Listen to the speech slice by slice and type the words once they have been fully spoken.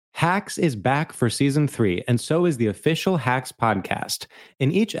Hacks is back for season 3, and so is the official Hacks podcast.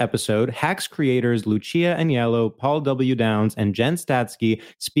 In each episode, Hacks creators Lucia Agnello, Paul W. Downs, and Jen Statsky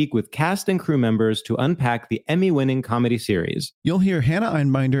speak with cast and crew members to unpack the Emmy-winning comedy series. You'll hear Hannah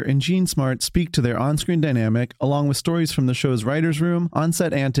Einbinder and Gene Smart speak to their on-screen dynamic, along with stories from the show's writer's room,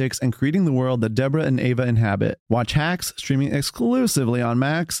 on-set antics, and creating the world that Deborah and Ava inhabit. Watch Hacks, streaming exclusively on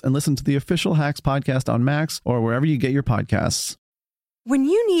Max, and listen to the official Hacks podcast on Max or wherever you get your podcasts. When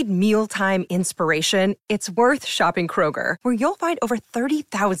you need mealtime inspiration, it's worth shopping Kroger, where you'll find over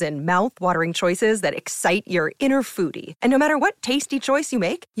 30,000 mouth-watering choices that excite your inner foodie. And no matter what tasty choice you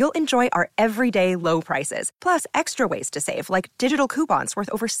make, you'll enjoy our everyday low prices, plus extra ways to save, like digital coupons worth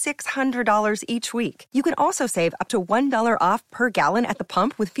over $600 each week. You can also save up to $1 off per gallon at the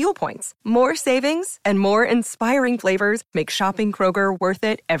pump with fuel points. More savings and more inspiring flavors make shopping Kroger worth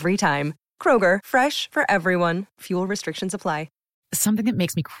it every time. Kroger, fresh for everyone. Fuel restrictions apply. Something that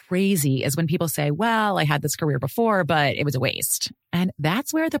makes me crazy is when people say, well, I had this career before, but it was a waste. And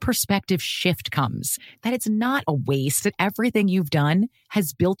that's where the perspective shift comes, that it's not a waste, that everything you've done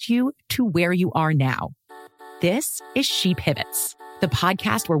has built you to where you are now. This is She Pivots, the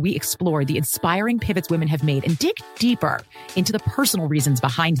podcast where we explore the inspiring pivots women have made and dig deeper into the personal reasons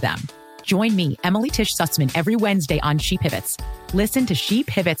behind them. Join me, Emily Tish Sussman, every Wednesday on She Pivots. Listen to She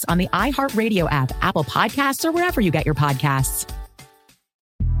Pivots on the iHeartRadio app, Apple Podcasts, or wherever you get your podcasts.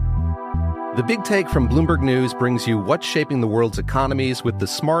 The Big Take from Bloomberg News brings you what's shaping the world's economies with the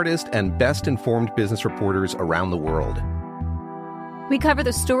smartest and best-informed business reporters around the world. We cover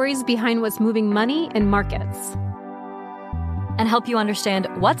the stories behind what's moving money and markets, and help you understand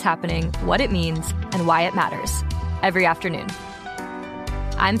what's happening, what it means, and why it matters every afternoon.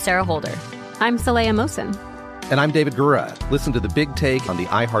 I'm Sarah Holder. I'm Saleha Mohsin. And I'm David Gura. Listen to The Big Take on the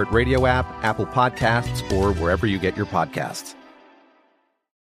iHeartRadio app, Apple Podcasts, or wherever you get your podcasts.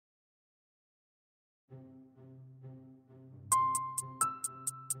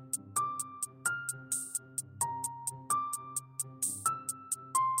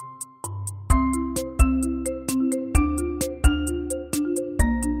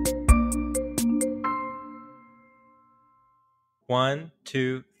 One,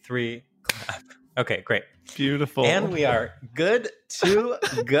 two, three, clap. Okay, great. Beautiful. And we are good to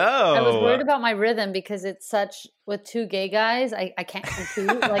go. I was worried about my rhythm because it's such, with two gay guys, I can't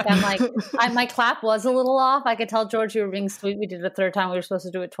compete. My clap was a little off. I could tell, George, you were being sweet. We did it a third time. We were supposed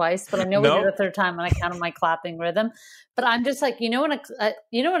to do it twice, but I know we did it a third time and I counted my clapping rhythm. But I'm just like,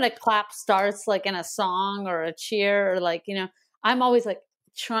 when a clap starts like in a song or a cheer or I'm always like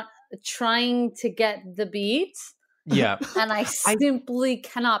trying to get the beat. Yeah. And I simply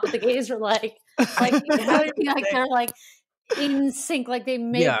cannot. But the gays are like they're like in sync, like they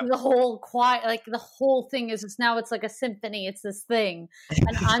make the whole choir, like the whole thing is just, now it's like a symphony. It's this thing.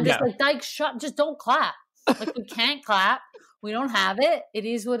 And I'm just like, Dyke, just don't clap. Like, we can't clap. We don't have it. It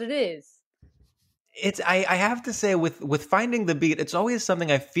is what it is. I have to say, with finding the beat, it's always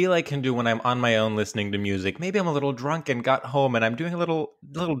something I feel I can do when I'm on my own listening to music. Maybe I'm a little drunk and got home and I'm doing a little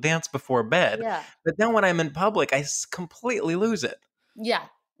dance before bed. Yeah. But then when I'm in public, I completely lose it. Yeah.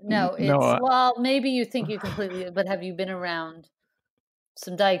 No, well, maybe you think you completely, but have you been around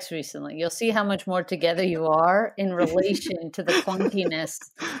some dykes recently? You'll see how much more together you are in relation to the clunkiness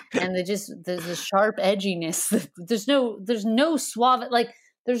and there's a sharp edginess. There's no suave, like,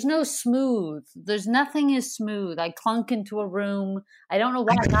 there's no smooth. There's nothing is smooth. I clunk into a room. I don't know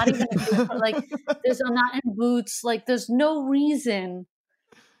why. I'm not even I'm not in boots. Like, there's no reason.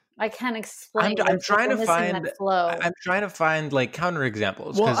 I can't explain. I'm trying to find like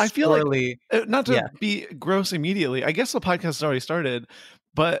counterexamples. Well, I feel like not to be gross immediately. I guess the podcast has already started,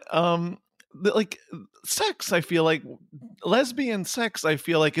 but sex. I feel like lesbian sex. I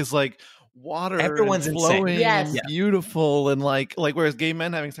feel like is like water, everyone's and flowing, yes. and beautiful, and like whereas gay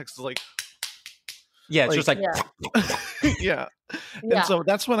men having sex is like, it's just like yeah. And so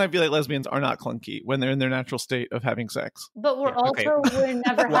that's when I feel like lesbians are not clunky, when they're in their natural state of having sex. But we're we're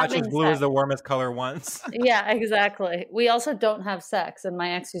never watch having as blue sex. as the warmest color once. Yeah, exactly. We also don't have sex, and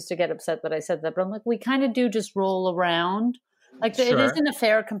my ex used to get upset that I said that, but I'm like, we kind of do just roll around. Like, it isn't a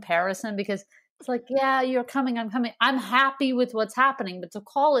fair comparison because it's like, yeah, you're coming, I'm coming. I'm happy with what's happening, but to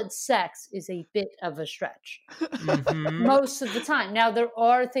call it sex is a bit of a stretch most of the time. Now, there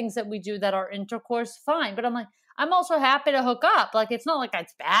are things that we do that are intercourse, fine, but I'm like, I'm also happy to hook up. Like, it's not like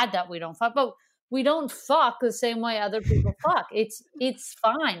it's bad that we don't fuck, but we don't fuck the same way other people fuck. It's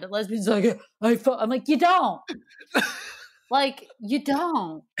fine. The lesbians are like, I fuck. I'm like, you don't. Like, you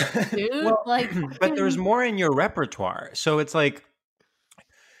don't, dude. Well, but there's more in your repertoire. So it's like,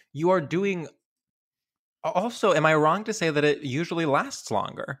 you are doing. Also, am I wrong to say that it usually lasts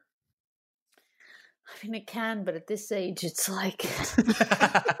longer? I mean, it can, but at this age, it's like,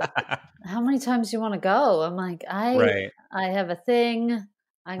 how many times do you want to go? I'm like, Right. I have a thing.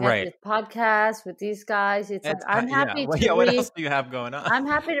 I got Right. this podcast with these guys. It's like, I'm happy Well, to yeah, what read. else do you have going on? I'm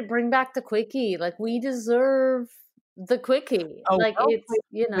happy to bring back the quickie. Like, we deserve the quickie. Oh, Like, well it's, played,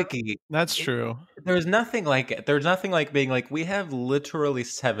 you know. Quickie. That's true. There's nothing like it. There's nothing like being like, we have literally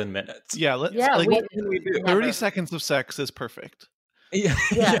 7 minutes. Yeah, let's Yeah, like, we- what can we do? never. 30 seconds of sex is perfect. Yeah.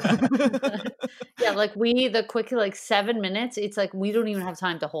 Yeah. Yeah, like the quickie, like 7 minutes, it's like we don't even have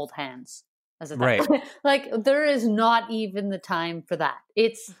time to hold hands as a time. Right. Like there is not even the time for that.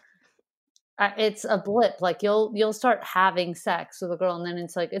 It's a blip. Like you'll start having sex with a girl and then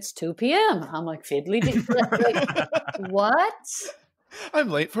it's like it's 2 p.m. I'm like fiddly like, what? I'm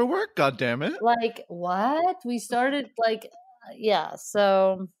late for work, god damn it. Like what? We started like yeah,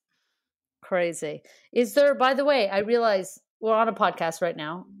 so crazy. Is there, by the way, I realize we're on a podcast right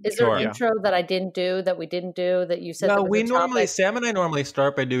now. Is there Sure. an intro that I didn't do, that we didn't do, that you said? No, that was Sam and I normally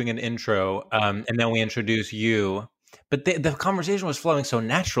start by doing an intro, and then we introduce you. But the conversation was flowing so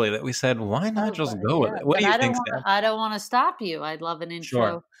naturally that we said, why not just go with it? What do you think, Sam? I don't want to stop you. I'd love an intro.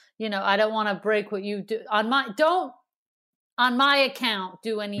 Sure. You know, I don't want to break what you do on my account.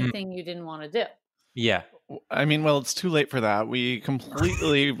 Do anything you didn't want to do. Yeah. I mean, well, it's too late for that. We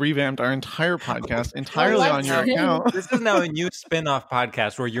completely revamped our entire podcast entirely on your account. This is now a new spin-off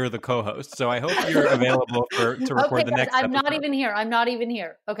podcast where you're the co-host. So I hope you're available to record the next I'm episode. not even here. I'm not even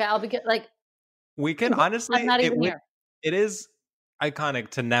here. Okay, I'll be like. We can honestly. I'm not even here. It is iconic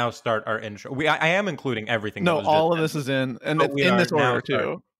to now start our intro. I am including everything. No, all of this is in, and it's in this order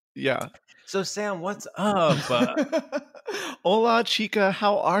too. Yeah. So Sam, what's up? Hola, chica.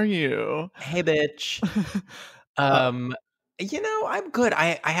 How are you? Hey, bitch. You know, I'm good.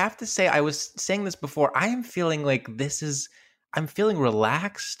 I have to say, I was saying this before. I am feeling like I'm feeling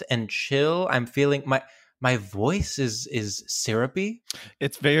relaxed and chill. I'm feeling my voice is syrupy.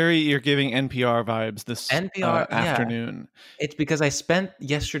 It's you're giving NPR vibes this afternoon. Yeah. It's because I spent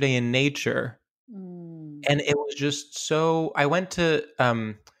yesterday in nature, and it was just so. I went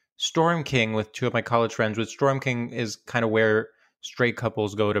to Storm King with 2 of my college friends. Which Storm King is kind of where straight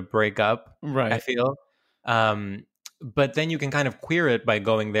couples go to break up. Right. I feel. But then you can kind of queer it by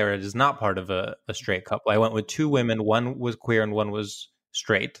going there. It is not part of a straight couple. I went with 2 women. One was queer and one was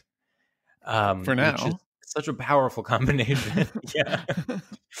straight. For now. Which is such a powerful combination. Yeah.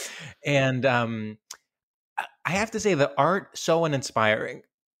 And I have to say the art, so uninspiring.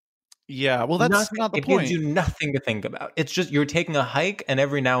 Yeah, well, that's not the point. It gives you nothing to think about. It's just you're taking a hike, and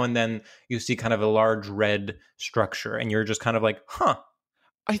every now and then you see kind of a large red structure, and you're just kind of like, huh.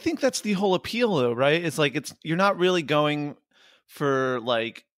 I think that's the whole appeal, though, right? It's like you're not really going for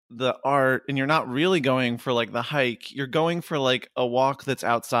like the art, and you're not really going for like the hike. You're going for like a walk that's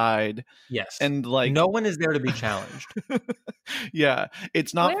outside. Yes, and like no one is there to be challenged. Yeah,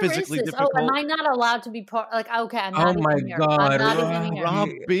 it's not Where physically is this? difficult. Oh, am I not allowed to be part? Like, okay, I'm not even here. God, I'm not even here.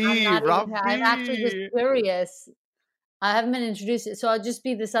 Robby. I'm actually just curious. I haven't been introduced, so I'll just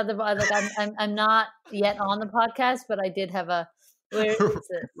be this other. Like, I'm not yet on the podcast, but I did have a. Where is this?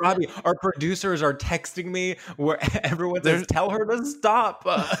 Robby, our producers are texting me where everyone says, "Tell her to stop."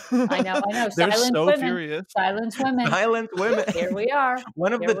 I know. They're Silent so women. furious. Silence women. Silent women. Here we are.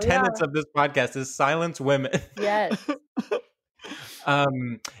 One of the tenets of this podcast is silence women. Yes.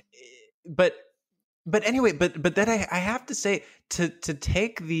 But anyway, but then I have to say to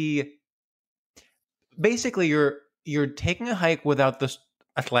take basically you're taking a hike without the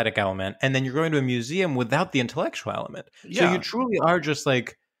athletic element, and then you're going to a museum without the intellectual element. Yeah. So you truly are just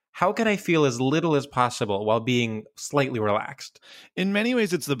like, how can I feel as little as possible while being slightly relaxed? In many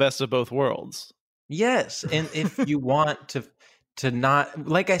ways, it's the best of both worlds. Yes, and if you want to not,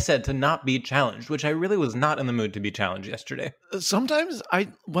 like I said, to not be challenged, which I really was not in the mood to be challenged yesterday. Sometimes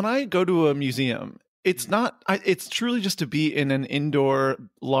when I go to a museum, it's not. It's truly just to be in an indoor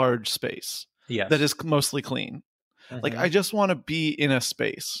large space that is mostly clean. Like, I just want to be in a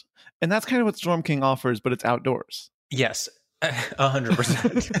space. And that's kind of what Storm King offers, but it's outdoors. Yes,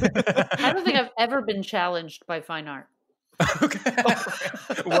 100%. I don't think I've ever been challenged by fine art. Okay.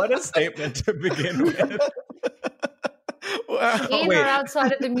 What a statement to begin with. Wow. In or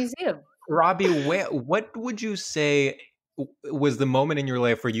outside of the museum. Robby, what would you say was the moment in your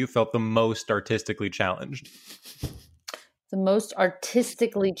life where you felt the most artistically challenged? The most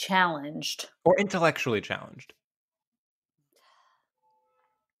artistically challenged. Or intellectually challenged?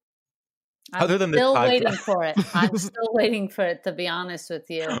 I'm Other than this still podcast. waiting for it. I'm still waiting for it, to be honest with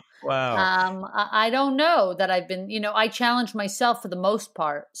you. Wow. I don't know that I've been, I challenge myself for the most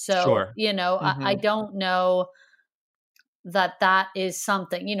part. So, Sure. I don't know. that is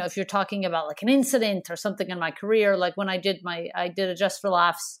something, if you're talking about like an incident or something in my career, like when I did a Just for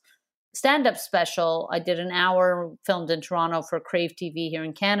Laughs stand-up special. I did an hour filmed in Toronto for Crave TV here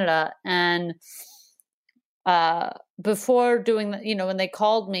in Canada. And before doing that, when they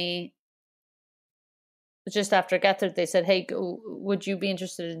called me just after Get There, they said, hey, would you be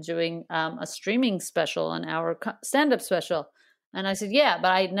interested in doing a streaming special, an hour stand-up special? And I said, yeah,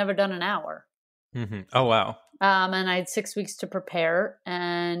 but I had never done an hour. Mm-hmm. Oh, wow. And I had 6 weeks to prepare.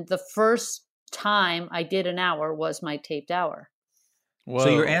 And the first time I did an hour was my taped hour. Whoa. So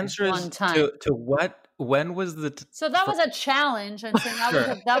your answer is to what? When was the? So that was a challenge. I'm saying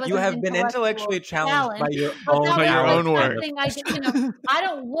that was you have been intellectually challenged by your own work. I did, I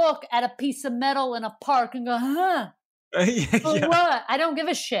don't look at a piece of metal in a park and go, huh? What? I don't give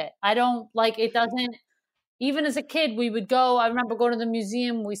a shit. I don't like. It doesn't. Even as a kid, we would go. I remember going to the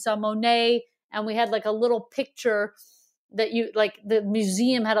museum. We saw Monet, and we had like a little picture that the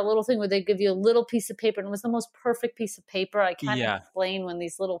museum had a little thing where they give you a little piece of paper, and it was the most perfect piece of paper. I can't explain when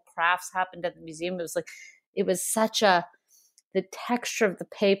these little crafts happened at the museum. It was such the texture of the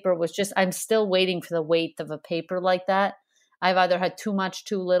paper was just, I'm still waiting for the weight of a paper like that. I've either had too much,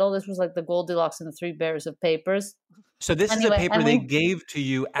 too little. This was like the Goldilocks and the Three Bears of papers. So this is a paper they gave to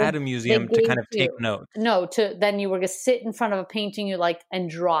you at a museum to kind of take notes. No, then you were going to sit in front of a painting you liked and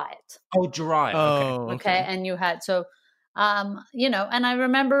draw it. Oh, draw it. Okay. And you had, and I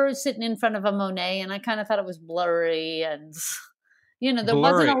remember sitting in front of a Monet and I kind of thought it was blurry and, there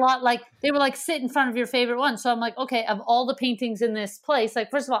wasn't a lot, like, they were like, sit in front of your favorite one. So I'm like, okay, of all the paintings in this place, like,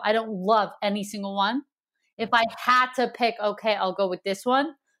 first of all, I don't love any single one. If I had to pick, okay, I'll go with this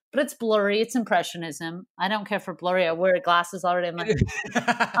one. But it's blurry. It's Impressionism. I don't care for blurry. I wear glasses already. I'm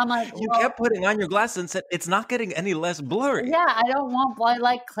like, you kept putting on your glasses and said, it's not getting any less blurry. Yeah, I don't want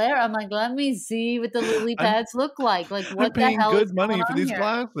like Claire. I'm like, let me see what the lily pads look like. Like, what the hell is going on here? I'm paying good money for these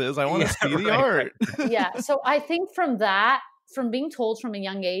glasses. I want to see the art. Yeah. So I think from being told from a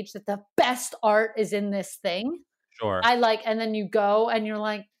young age that the best art is in this thing. Sure. And then you go and you're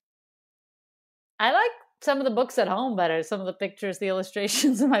like, I like some of the books at home better, some of the pictures, the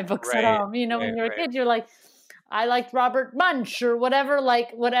illustrations in my books at home. When you're a kid, you're like, I liked Robert Munch or whatever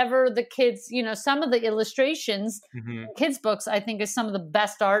the kids, some of the illustrations, kids' books, I think is some of the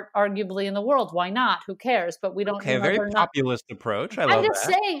best art arguably in the world. Why not? Who cares? But we don't. Okay, a very populist approach. I'm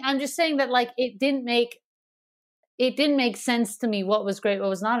just saying that like it didn't make sense to me what was great, what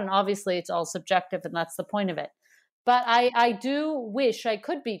was not. And obviously it's all subjective and that's the point of it. But I do wish I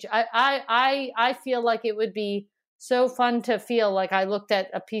could be. I feel like it would be so fun to feel like I looked at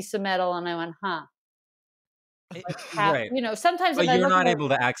a piece of metal and I went, huh. Right. Sometimes but you're not able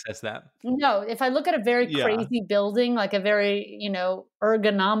to access that. No, if I look at a very crazy building, like a very,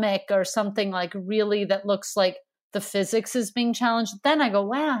 ergonomic or something like really that looks like the physics is being challenged, then I go,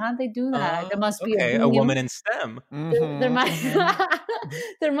 wow, how'd they do that? There must be a woman in STEM.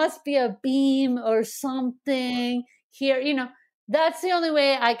 There must be a beam or something here. That's the only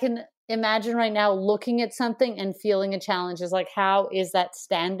way I can imagine right now looking at something and feeling a challenge is like, how is that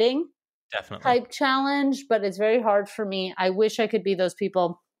standing? Definitely. Type challenge, but it's very hard for me. I wish I could be those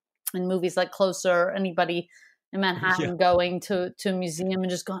people in movies like Closer, anybody in Manhattan going to a museum and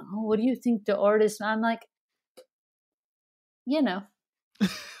just going, oh, what do you think the artist? I'm like, your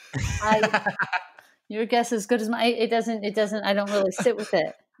guess is good as mine. It doesn't, I don't really sit with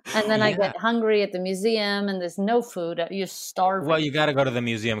it. And then I get hungry at the museum and there's no food. You're starving. Well, you got to go to the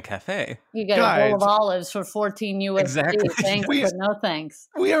museum cafe. You get a bowl of olives for 14 USD. Exactly. Thanks, but no thanks.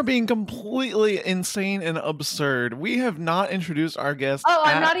 We are being completely insane and absurd. We have not introduced our guest. Oh,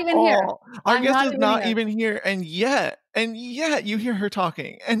 I'm not even here. Our guest is not even here. And yet you hear her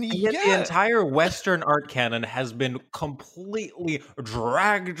talking. And yet the entire Western art canon has been completely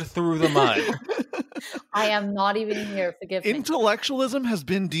dragged through the mud. I am not even here. Forgive me. Intellectualism has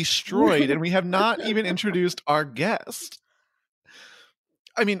been destroyed, and we have not even introduced our guest.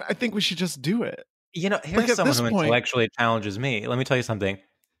 I mean, I think we should just do it. Here's someone who intellectually challenges me. Let me tell you something.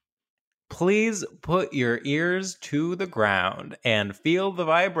 Please put your ears to the ground and feel the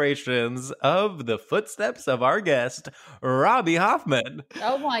vibrations of the footsteps of our guest, Robby Hoffman.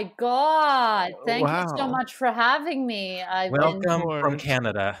 Oh my God. Thank you so much for having me. Welcome from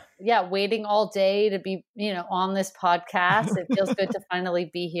Canada. Yeah, waiting all day to be, on this podcast. It feels good to finally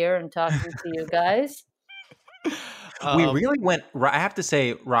be here and talking to you guys. We really went, I have to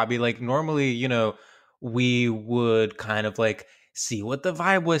say, Robby, like normally, we would kind of like see what the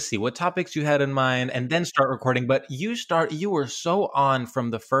vibe was, see what topics you had in mind, and then start recording. But you were so on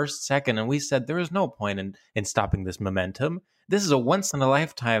from the first second, and we said there is no point in stopping this momentum. This is a once in a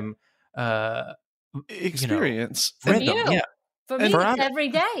lifetime experience. From you. Yeah. For me, it's every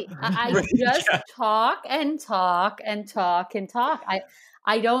day. I just talk and talk and talk and talk.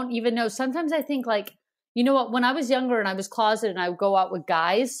 I don't even know. Sometimes I think like, you know what? When I was younger and I was closeted and I would go out with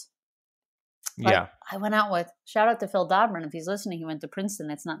guys. Like, I went out with, shout out to Phil Dobrin. If he's listening, he went to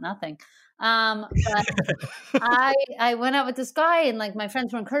Princeton. It's not nothing. But I went out with this guy and like my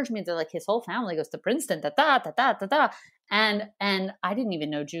friends were encouraging me. They're like, his whole family goes to Princeton, da, da, da, da, da, da. And I didn't even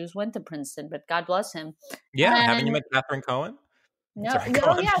know Jews went to Princeton, but God bless him. Yeah. Haven't you met Catherine Cohen? No,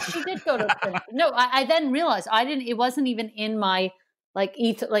 yeah, she did go to Princeton. No, I then realized it wasn't even in my like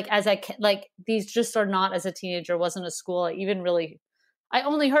these just are not as a teenager, wasn't a school. I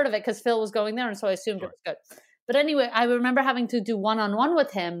only heard of it because Phil was going there. And so I assumed it was good. But anyway, I remember having to do one-on-one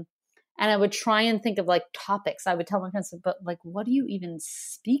with him. And I would try and think of like topics. I would tell my friends, but like, what do you even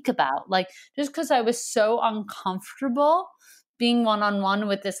speak about? Like, just because I was so uncomfortable being one-on-one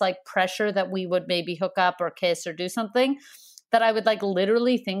with this like pressure that we would maybe hook up or kiss or do something, that I would like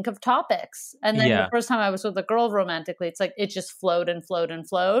literally think of topics. And then the first time I was with a girl romantically, it's like, it just flowed and flowed and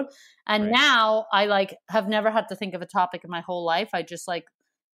flowed. And now I like have never had to think of a topic in my whole life. I just like,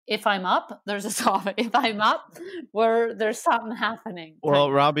 if I'm up, there's a topic. If I'm up, where there's something happening.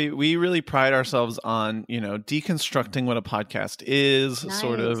 Well, Robby, we really pride ourselves on, deconstructing what a podcast is. Nice.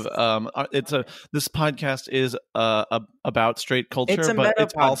 Sort of, this podcast is about straight culture, but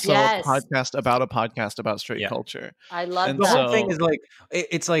it's also a podcast about straight culture. I love that. The whole thing is like,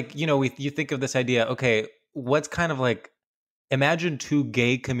 it's like, you think of this idea, okay, what's kind of like, imagine two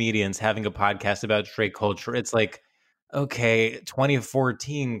gay comedians having a podcast about straight culture. It's like, okay,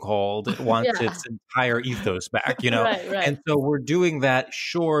 2014 called, it wants its entire ethos back, Right. And so we're doing that,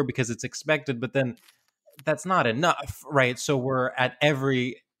 sure, because it's expected, but then that's not enough, right? So we're at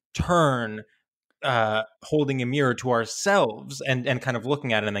every turn holding a mirror to ourselves and kind of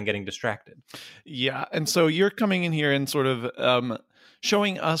looking at it and then getting distracted. Yeah, and so you're coming in here and sort of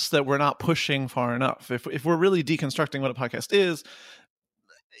showing us that we're not pushing far enough. If we're really deconstructing what a podcast is,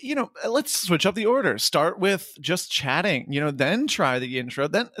 let's switch up the order. Start with just chatting, then try the intro.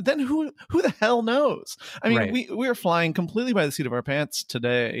 Then who the hell knows? I mean, we're flying completely by the seat of our pants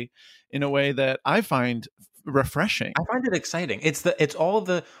today in a way that I find refreshing. I find it exciting. It's all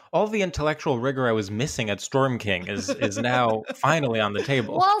the intellectual rigor I was missing at Storm King is now finally on the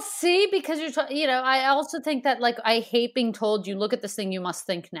table. Well, see, because I also think that like I hate being told you look at this thing, you must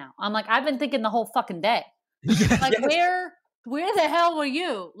think now. I'm like, I've been thinking the whole fucking day. Like where the hell were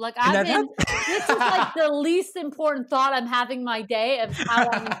you? Like this is like the least important thought I'm having my day of how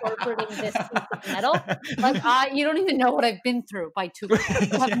I'm interpreting this piece of metal. Like you don't even know what I've been through by 2 weeks.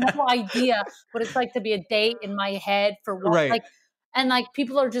 You have no idea what it's like to be a date in my head for what. Right. Like, and like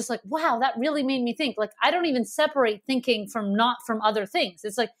people are just like, wow, that really made me think. Like I don't even separate thinking from other things.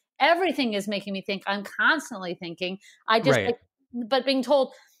 It's like everything is making me think. I'm constantly thinking. I just but being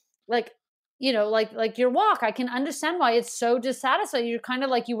told like, like your walk, I can understand why it's so dissatisfying. You're kind of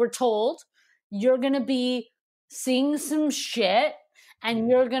like you were told you're going to be seeing some shit and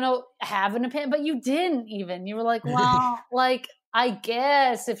you're going to have an opinion, but you didn't even. You were like, well, like, I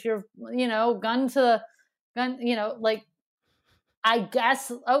guess if you're, gun, like, I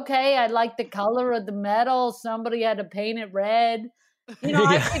guess, okay, I like the color of the metal. Somebody had to paint it red.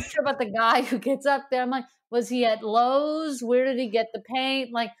 I picture about the guy who gets up there. I'm like, was he at Lowe's? Where did he get the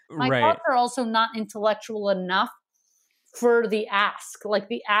paint? Like my thoughts are also not intellectual enough for the ask. Like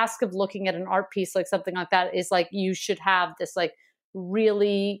the ask of looking at an art piece, like something like that is like, you should have this like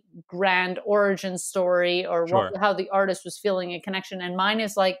really grand origin story or how the artist was feeling a connection. And mine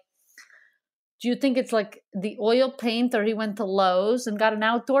is like, do you think it's like the oil paint or he went to Lowe's and got an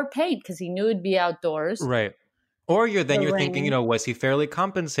outdoor paint because he knew it'd be outdoors? Right. Or you're thinking, was he fairly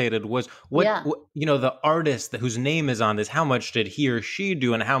compensated? Was the artist whose name is on this, how much did he or she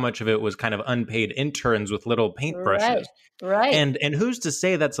do, and how much of it was kind of unpaid interns with little paintbrushes? Right. And who's to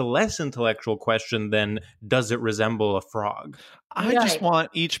say that's a less intellectual question than does it resemble a frog? I just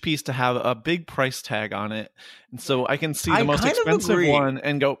want each piece to have a big price tag on it, and so I can see the most expensive one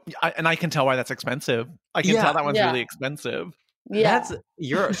and go, and I can tell why that's expensive. I can tell that one's really expensive. Yeah,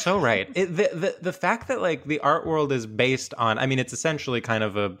 you're so right. The fact that like the art world is based on, I mean, it's essentially kind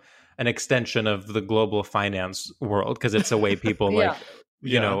of an extension of the global finance world because it's a way people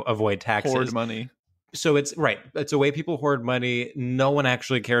avoid taxes, hoard money. So it's a way people hoard money. No one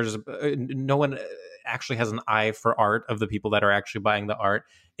actually cares. No one actually has an eye for art of the people that are actually buying the art.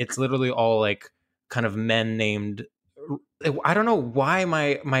 It's literally all like kind of men named. I don't know why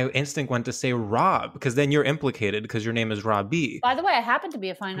my instinct went to say Rob, because then you're implicated because your name is Robby. By the way, I happen to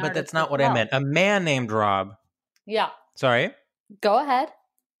be a fine artist. But that's not what I meant. A man named Rob. Yeah. Sorry? Go ahead.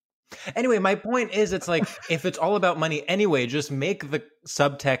 Anyway, my point is, it's like, if it's all about money anyway, just make the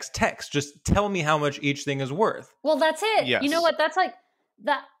subtext text. Just tell me how much each thing is worth. Well, that's it. Yes. You know what? That's like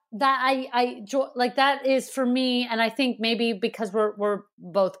that like that is for me. And I think maybe because we're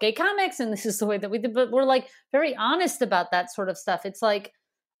both gay comics and this is the way that we did, but we're like very honest about that sort of stuff. It's like,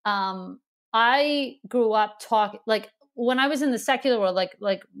 I grew up like when I was in the secular world,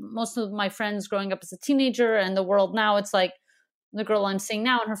 like most of my friends growing up as a teenager and the world now, it's like, the girl I'm seeing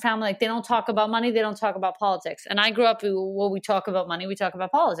now and her family, like they don't talk about money. They don't talk about politics. And I grew up, we talk about money. We talk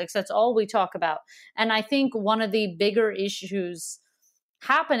about politics. That's all we talk about. And I think one of the bigger issues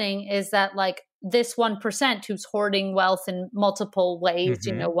happening is that like this 1% who's hoarding wealth in multiple ways,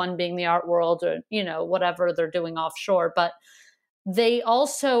 one being the art world or, whatever they're doing offshore, but they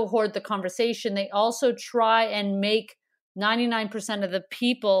also hoard the conversation. They also try and make 99% of the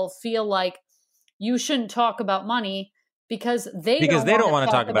people feel like you shouldn't talk about money because they don't want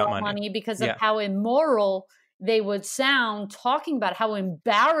to talk about money because of how immoral they would sound talking about how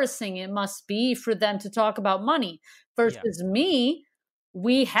embarrassing it must be for them to talk about money versus me.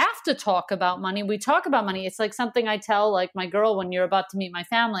 We have to talk about money. We talk about money. It's like something I tell like my girl when you're about to meet my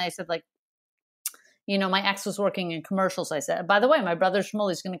family. I said like, my ex was working in commercials. I said, by the way, my brother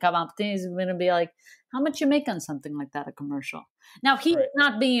Shmuel is going to come up and he's going to be like, how much you make on something like that, a commercial? Now he's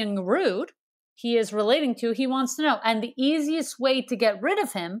not being rude. He is relating to, he wants to know. And the easiest way to get rid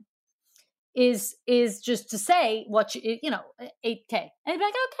of him is just to say what $8K. And he'd be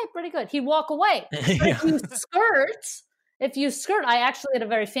like, okay, pretty good. He'd walk away. But if you skirt, I actually had a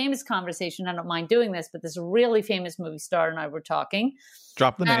very famous conversation. I don't mind doing this, but this really famous movie star and I were talking.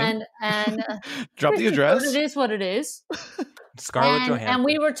 Drop the name. And drop the address. It is what it is. Scarlett Johansson. And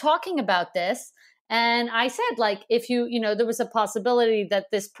we were talking about this. And I said, like, if there was a possibility that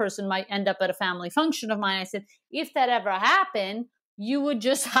this person might end up at a family function of mine. I said, if that ever happened, you would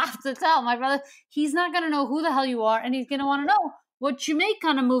just have to tell my brother, he's not going to know who the hell you are. And he's going to want to know what you make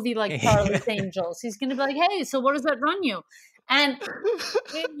on a movie like Charlie's Angels. He's going to be like, hey, so what does that run you? And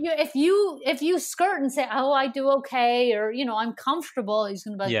if you skirt and say, oh, I do okay, or, I'm comfortable, he's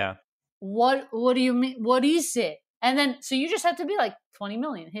going to be like, what do you mean? What is it? And then, so you just have to be like 20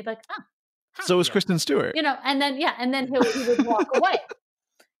 million. He'd be like, so is Kristen Stewart. And then he would walk away.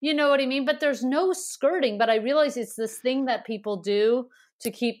 You know what I mean? But there's no skirting. But I realize it's this thing that people do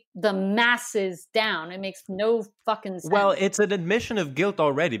to keep the masses down. It makes no fucking sense. Well, it's an admission of guilt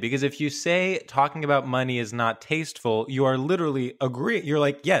already, because if you say talking about money is not tasteful, you are literally agreeing. You're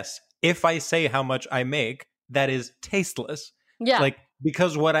like, yes, if I say how much I make, that is tasteless. Yeah. Like,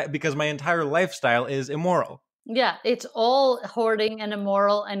 because my entire lifestyle is immoral. Yeah, it's all hoarding and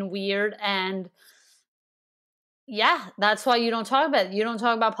immoral and weird. And yeah, that's why you don't talk about it. You don't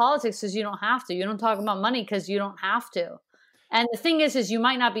talk about politics because you don't have to. You don't talk about money because you don't have to. And the thing is you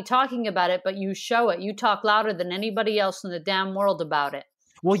might not be talking about it, but you show it. You talk louder than anybody else in the damn world about it.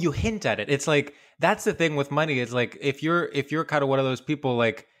 Well, you hint at it. It's like, that's the thing with money. It's like, if you're kind of one of those people,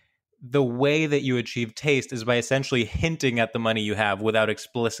 like, the way that you achieve taste is by essentially hinting at the money you have without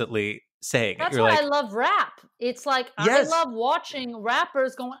explicitly saying That's it. You're why like, I love rap. It's like, yes. I love watching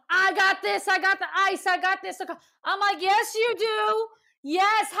rappers going, I got this, I got the ice, I got this. I'm like, yes, you do.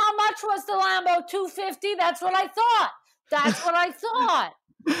 Yes, how much was the Lambo? $250? That's what I thought. That's what I thought.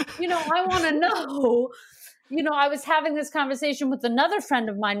 I want to know. I was having this conversation with another friend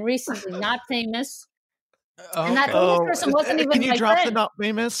of mine recently, not famous. Okay. And that person wasn't even Can you my drop friend. the not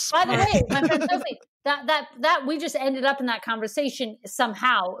famous? By the way, my friend Sophie, that we just ended up in that conversation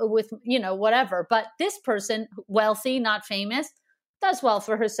somehow with, whatever. But this person, wealthy, not famous, does well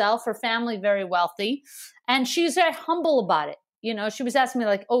for herself, her family, very wealthy. And she's very humble about it. She was asking me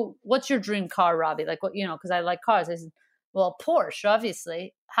like, oh, what's your dream car, Robby? Like, what, because I like cars. I said, well, Porsche,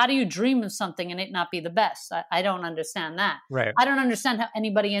 obviously. How do you dream of something and it not be the best? I don't understand that. Right. I don't understand how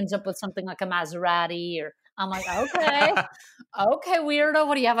anybody ends up with something like a Maserati or I'm like, okay, weirdo.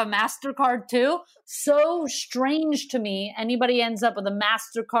 What do you have, a MasterCard too? So strange to me. Anybody ends up with a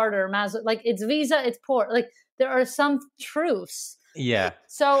MasterCard or a Maserati, like it's Visa, it's Porsche. Like there are some truths. Yeah.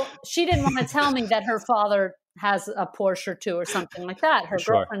 So she didn't want to tell me that her father has a Porsche or two or something like that. Her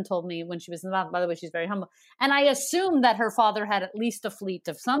girlfriend told me when she was in the bathroom. By the way, she's very humble. And I assumed that her father had at least a fleet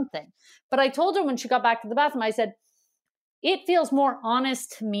of something. But I told her when she got back to the bathroom, I said, it feels more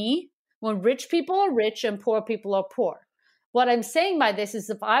honest to me when rich people are rich and poor people are poor. What I'm saying by this is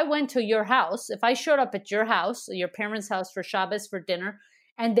if I went to your house, if I showed up at your house, your parents' house for Shabbos for dinner,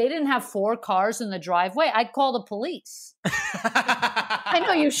 and they didn't have 4 cars in the driveway, I'd call the police. I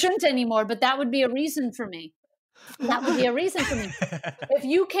know you shouldn't anymore, but that would be a reason for me. That would be a reason for me. If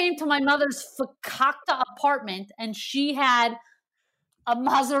you came to my mother's fakakta apartment and she had a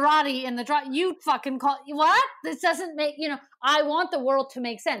Maserati in the drive. You fucking call what? This doesn't make, I want the world to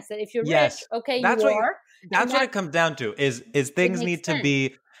make sense that if you're Yes. rich, okay, That's you what are. that's what it comes down to is things makes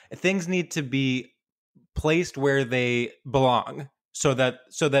things need to be placed where they belong so that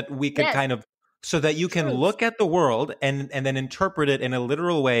we can Yes. kind of so that you can look at the world and then interpret it in a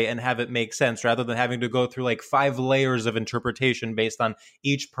literal way and have it make sense rather than having to go through like 5 layers of interpretation based on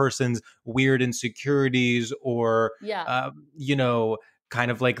each person's weird insecurities or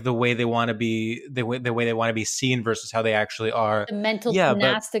kind of like the way they want to be the way they want to be seen versus how they actually are. The mental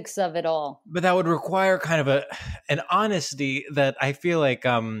gymnastics of it all. But that would require kind of an honesty that I feel like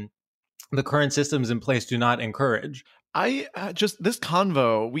the current systems in place do not encourage. I just this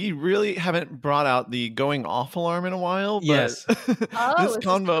convo, we really haven't brought out the going off alarm in a while. But yes. This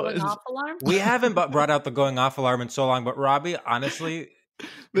convo is. Off alarm? We haven't brought out the going off alarm in so long, but Robby, honestly,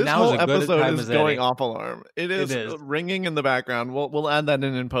 this now whole is a good episode time is as going any. off alarm. It is ringing in the background. We'll add that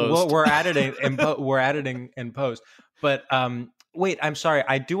in post. Well, we're editing in post. But wait, I'm sorry.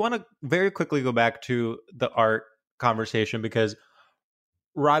 I do want to very quickly go back to the art conversation because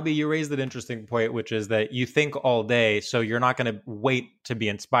Robby, you raised an interesting point, which is that you think all day, so you're not going to wait to be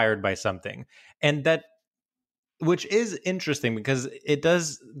inspired by something. And that, which is interesting because it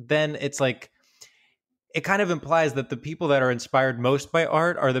does, then it's like, it kind of implies that the people that are inspired most by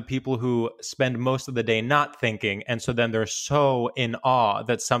art are the people who spend most of the day not thinking. And so then they're so in awe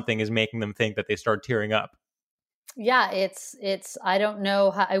that something is making them think that they start tearing up. Yeah, it's I don't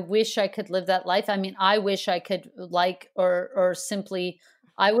know how, I wish I could live that life. I mean, I wish I could or simply,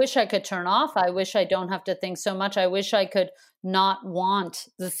 I wish I could turn off. I wish I don't have to think so much. I wish I could not want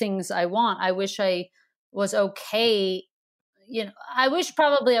the things I want. I wish I was okay. I wish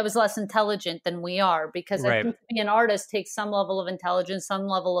probably I was less intelligent than we are because I think to be an artist takes some level of intelligence, some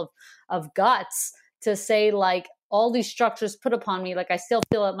level of guts to say like all these structures put upon me. Like I still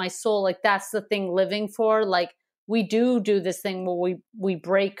feel at my soul, like that's the thing living for. Like we do this thing where we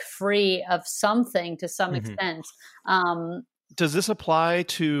break free of something to some extent. Does this apply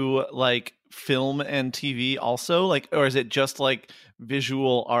to like film and TV also? Like, or is it just like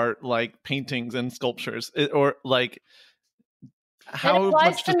visual art, like paintings and sculptures, or like how it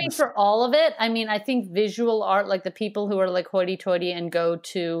applies to me for all of it? I mean, I think visual art, like the people who are like hoity-toity and go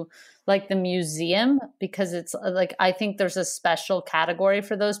to like the museum, because it's like, I think there's a special category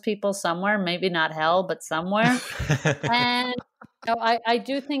for those people somewhere, maybe not hell, but somewhere. And I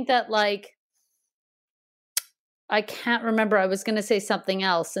do think that like, I can't remember. I was going to say something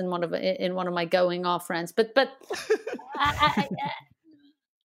else in one of my going off rants, but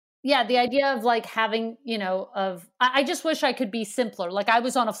yeah, the idea of like having, I just wish I could be simpler. Like I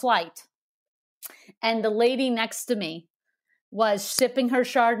was on a flight and the lady next to me was sipping her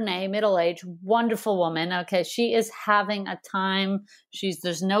Chardonnay, middle-aged, wonderful woman. Okay. She is having a time.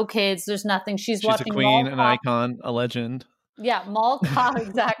 There's no kids. There's nothing. She's watching a queen, an icon, a legend. Yeah, Mall Cop,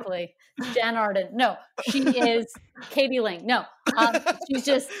 exactly. Jan Arden. No, she is Katie Ling. No, she's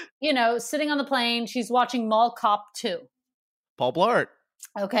just, sitting on the plane. She's watching Mall Cop 2. Paul Blart.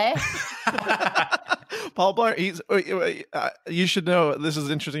 Okay. Paul Blart, you should know, this is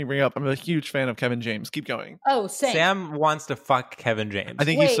interesting to bring up. I'm a huge fan of Kevin James. Keep going. Oh, same. Sam wants to fuck Kevin James. I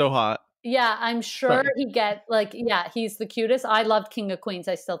think he's so hot. Yeah, I'm sure he's the cutest. I loved King of Queens.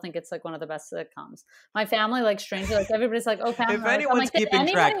 I still think it's like one of the best sitcoms. My family, like strangely, like everybody's like, oh, family. If anyone's keeping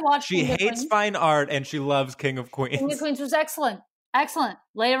track, she hates fine art and she loves King of Queens. King of Queens was excellent. Excellent.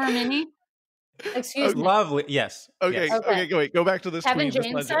 Leia Remini. Excuse me. Lovely. Yes. Okay. Yes. Okay. Wait. Go back to this. Kevin Queen,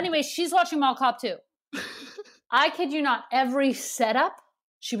 James. So anyway, she's watching Mall Cop 2. I kid you not. Every setup,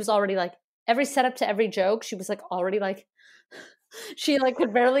 she was already like, every setup to every joke, she was like already like, she like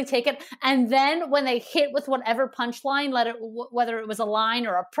could barely take it. And then when they hit with whatever punchline, whether it was a line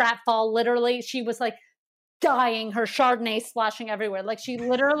or a pratfall, literally, she was like dying, her Chardonnay splashing everywhere. Like she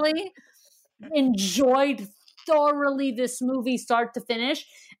literally enjoyed thoroughly this movie start to finish.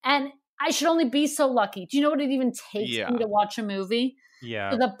 And I should only be so lucky. Do you know what it even takes me to watch a movie?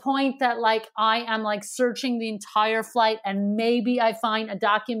 Yeah. To the point that like I am like searching the entire flight and maybe I find a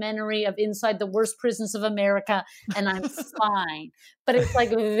documentary of inside the worst prisons of America and I'm fine. But it's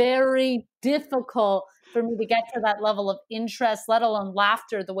like very difficult for me to get to that level of interest, let alone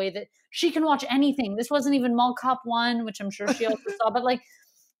laughter, the way that she can watch anything. This wasn't even Mall Cop 1, which I'm sure she also saw, but like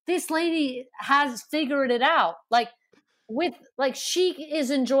this lady has figured it out. She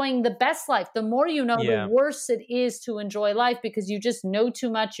is enjoying the best life. The more you know, the worse it is to enjoy life because you just know too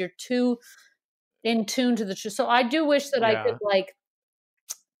much. You're too in tune to the truth. So I do wish that I could like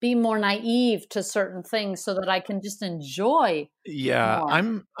be more naive to certain things so that I can just enjoy. Yeah,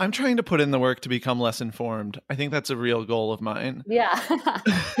 more. I'm trying to put in the work to become less informed. I think that's a real goal of mine. Yeah.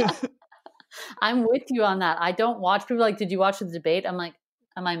 I'm with you on that. I don't watch people like, did you watch the debate? I'm like,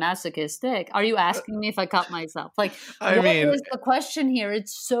 am I masochistic? Are you asking me if I cut myself? Like, what is the question here?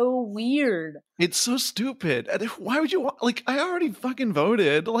 It's so weird. It's so stupid. Why would you like? I already fucking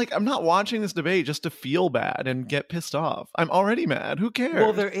voted. Like, I'm not watching this debate just to feel bad and get pissed off. I'm already mad. Who cares?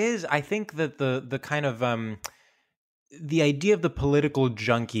 Well, there is. I think that the kind of the idea of the political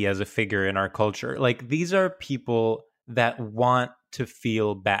junkie as a figure in our culture, like these are people that want to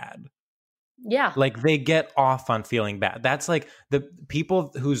feel bad. Yeah. Like they get off on feeling bad. That's like the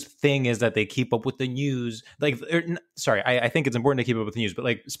people whose thing is that they keep up with the news. Like, I think it's important to keep up with the news, but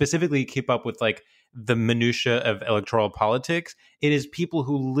like specifically keep up with like the minutia of electoral politics. It is people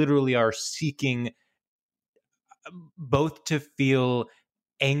who literally are seeking both to feel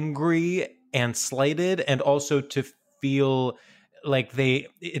angry and slighted and also to feel like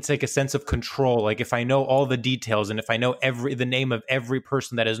it's like a sense of control. Like if I know all the details and if I know the name of every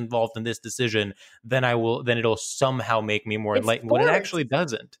person that is involved in this decision, then it'll somehow make me more enlightened, when it actually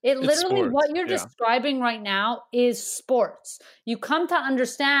doesn't. It literally, what you're describing right now is sports. You come to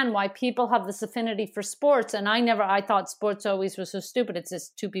understand why people have this affinity for sports. And I thought sports always was so stupid. It's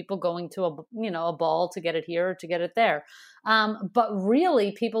just two people going to a ball to get it here or to get it there. But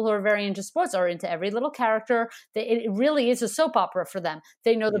really, people who are very into sports are into every little character. It really is a soap opera for them.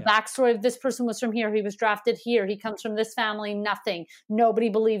 They know the backstory of this person was from here. He was drafted here. He comes from this family. Nothing. Nobody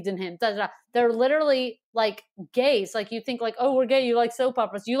believed in him. Da, da, da. They're literally like gays. Like you think like, oh, we're gay. You like soap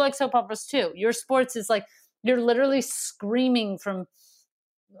operas. You like soap operas too. Your sports is like, you're literally screaming from,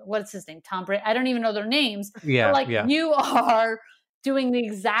 what's his name? Tom Brady. I don't even know their names. Yeah. But you are doing the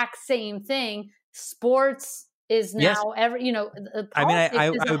exact same thing. Sports is now I mean, I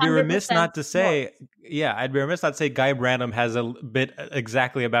would be remiss not to say, I'd be remiss not to say Guy Branum has a bit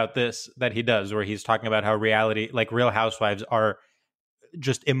exactly about this that he does, where he's talking about how reality, like Real Housewives, are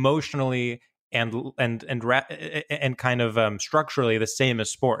just emotionally and kind of structurally the same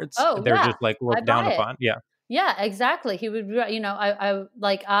as sports. Oh, they're just like looked down upon. Yeah, exactly. He would,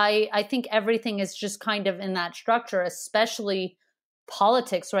 I think everything is just kind of in that structure, especially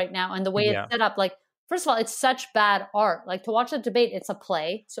politics right now and the way it's set up. Like, first of all, it's such bad art. Like to watch a debate, it's a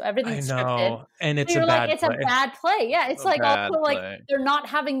play, so everything's scripted. And it's so a bad it's play. a bad play. Yeah, it's like also like they're not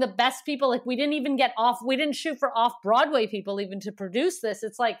having the best people. Like we didn't even we didn't shoot for off-Broadway people even to produce this.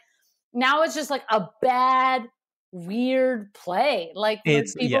 It's like now it's just like a bad, weird play. Like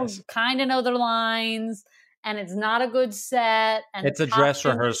people kind of know their lines, and it's not a good set. And it's a dress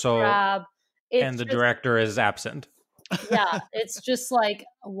rehearsal, and the director is absent. Yeah, it's just like,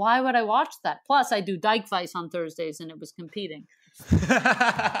 why would I watch that? Plus, I do Dyke Vice on Thursdays, and it was competing.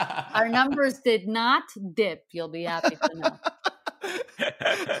 Our numbers did not dip. You'll be happy to know.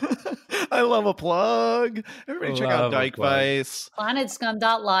 I love a plug. Everybody check out Dyke Vice.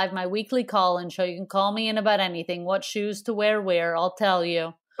 PlanetScum.live, my weekly call-in show. You can call me in about anything. What shoes to wear where, I'll tell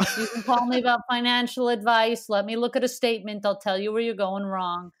you. You can call me about financial advice. Let me look at a statement. I'll tell you where you're going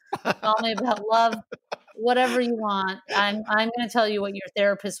wrong. Call me about love. Whatever you want. I'm going to tell you what your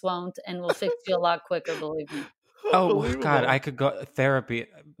therapist won't, and we'll fix you a lot quicker, believe me. Oh, God, I could go therapy.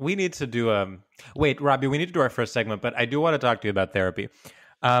 We need to do wait, Robby, we need to do our first segment, but I do want to talk to you about therapy.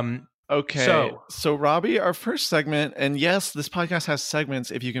 Okay, so Robby, our first segment, and yes, this podcast has segments,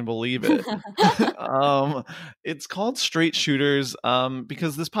 if you can believe it. It's called Straight Shooters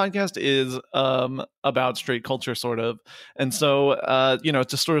because this podcast is about straight culture, sort of. And so,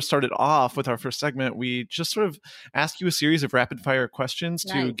 to sort of start it off with our first segment, we just sort of ask you a series of rapid fire questions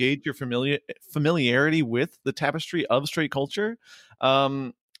to gauge your familiarity with the tapestry of straight culture.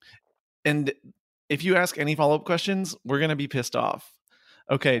 And if you ask any follow-up questions, we're going to be pissed off.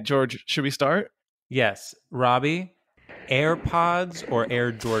 Okay, George, should we start? Yes. Robby, AirPods or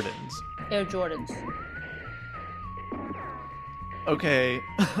Air Jordans? Air Jordans. Okay.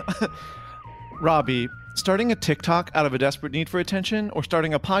 Robby, starting a TikTok out of a desperate need for attention or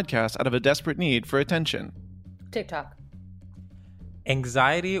starting a podcast out of a desperate need for attention? TikTok.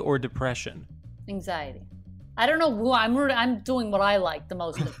 Anxiety or depression? Anxiety. I don't know who I'm doing what I like the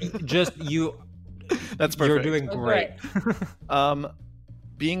most. Just you. That's perfect. You're doing great.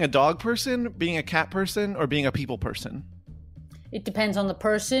 Being a dog person, being a cat person, or being a people person? It depends on the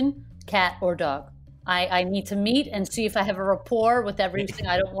person, cat or dog. I need to meet and see if I have a rapport with everything.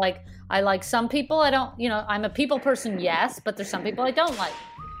 I like some people. I don't, I'm a people person, yes, but there's some people I don't like.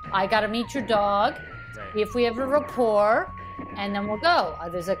 I got to meet your dog. If we have a rapport and then we'll go.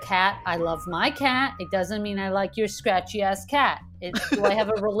 There's a cat. I love my cat. It doesn't mean I like your scratchy ass cat. Do I have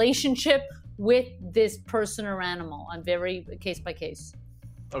a relationship with this person or animal? I'm very case by case.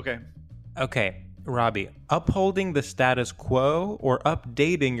 Okay, Robby, upholding the status quo or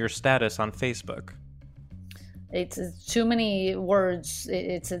updating your status on Facebook? It's too many words.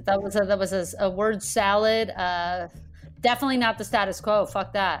 That was a word salad. Definitely not the status quo.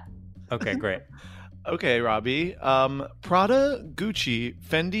 Fuck that. Okay, great. Okay, Robby. Prada, Gucci,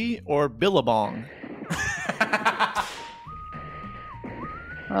 Fendi, or Billabong?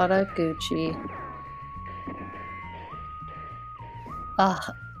 Prada, Gucci.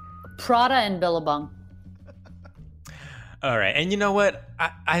 Prada and Billabong. All right, and you know what?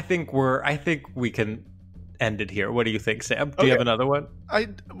 I think we can end it here. What do you think, Sam? Do you have another one?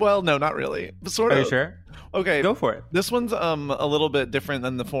 Well, no, not really. Sort of. Are you sure? Okay, go for it. This one's a little bit different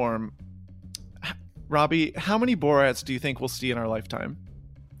than the form. Robby, how many Borats do you think we'll see in our lifetime?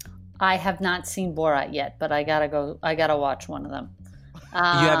 I have not seen Borat yet, but I gotta watch one of them. You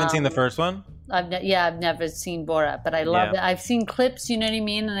haven't seen the first one? I've never seen Borat, but I love it. I've seen clips, you know what I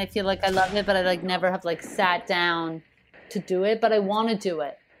mean, and I feel like I love it, but I never have sat down to do it. But I want to do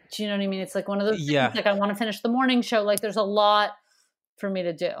it. Do you know what I mean? It's one of those things. I want to finish the morning show. There's a lot for me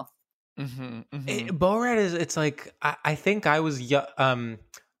to do. Borat is. It's I think I was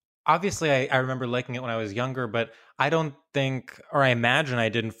obviously I remember liking it when I was younger, but I don't think, or I imagine I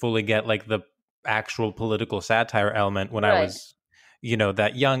didn't fully get the actual political satire element when I was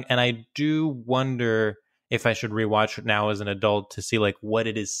that young. And I do wonder if I should rewatch it now as an adult to see what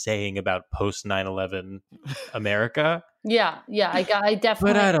it is saying about post 9/11 America. Yeah, I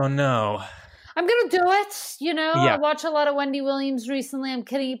definitely. But I don't know. I'm gonna do it. I watch a lot of Wendy Williams recently. I'm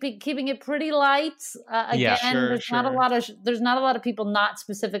keeping it pretty light. There's not a lot of people not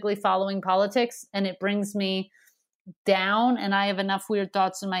specifically following politics, and it brings me down. And I have enough weird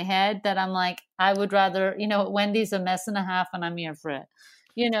thoughts in my head that I'm I would rather, Wendy's a mess and a half, and I'm here for it.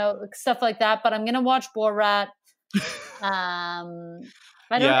 Stuff like that. But I'm gonna watch Borat. I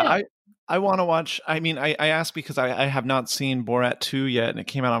don't know. I want to watch. I mean, I asked because I have not seen Borat 2 yet, and it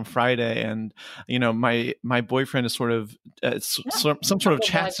came out on Friday. And my boyfriend is sort of some sort of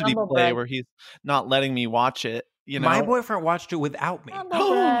chastity play where he's not letting me watch it. My boyfriend watched it without me.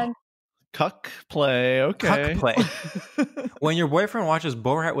 Cuck play, okay. Cuck play. When your boyfriend watches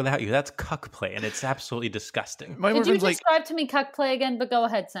Borat without you, that's cuck play, and it's absolutely disgusting. Could you describe to me cuck play again? But go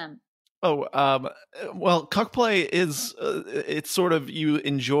ahead, Sam. Well, cuck play is it's sort of you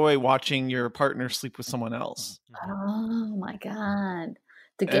enjoy watching your partner sleep with someone else. Oh my God,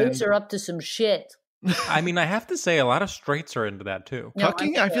 the gays are up to some shit. I mean, I have to say, a lot of straights are into that too.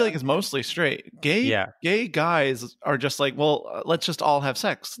 Cucking, I feel like, is mostly straight. Gay guys are just well, let's just all have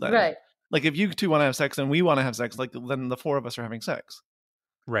sex then. Right. If you two want to have sex and we want to have sex, then the four of us are having sex.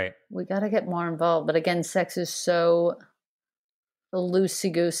 Right. We got to get more involved. But again, sex is so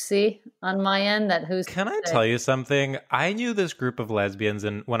loosey-goosey on my end that Can I tell you something? I knew this group of lesbians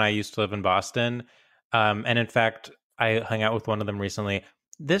when I used to live in Boston. And in fact, I hung out with one of them recently.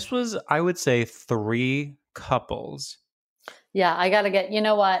 This was, I would say, 3 couples. Yeah, I got to get, you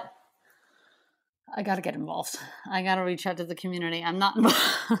know what? I got to get involved. I got to reach out to the community. I'm not involved.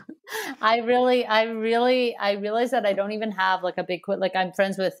 I realize that I don't even have a big I'm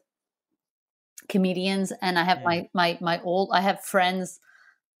friends with comedians, and I have I have friends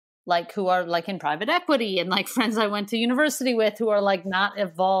who are in private equity, and friends I went to university with who are not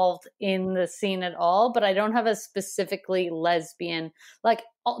involved in the scene at all. But I don't have a specifically lesbian,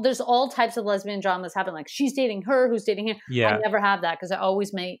 there's all types of lesbian dramas happen. She's dating her, who's dating him. Yeah. I never have that because I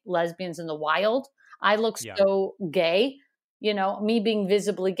always meet lesbians in the wild. I look so gay, me being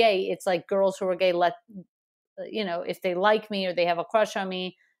visibly gay. It's girls who are gay if they like me or they have a crush on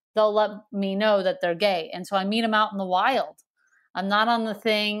me, they'll let me know that they're gay. And so I meet them out in the wild. I'm not on the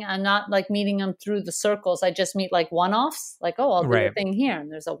thing. I'm not meeting them through the circles. I just meet one-offs. I'll do a thing here,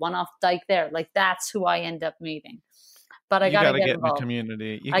 and there's a one-off dyke there. That's who I end up meeting. But I gotta get in the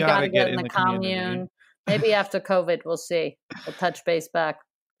community. I gotta get in the commune. Maybe after COVID, we'll see. We'll touch base back.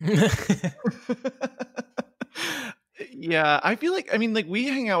 Yeah, I feel we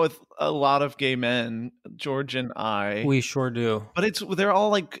hang out with a lot of gay men, George and I. We sure do. But they're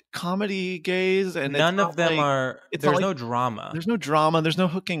all comedy gays, and none of them are. There's no drama. There's no drama. There's no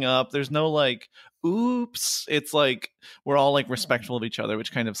hooking up. There's no oops. It's we're all respectful of each other,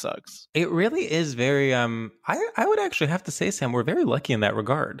 which kind of sucks. It really is very. I would actually have to say, Sam, we're very lucky in that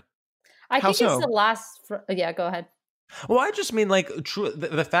regard. I think it's the last. Yeah, go ahead. Well, I just mean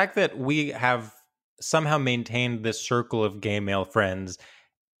the fact that we have somehow maintained this circle of gay male friends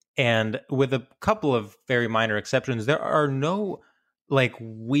And with a couple of very minor exceptions, there are no like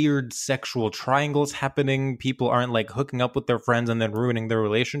weird sexual triangles happening. People aren't like hooking up with their friends and then ruining their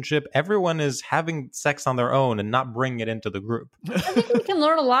relationship. Everyone is having sex on their own and not bringing it into the group. I think we can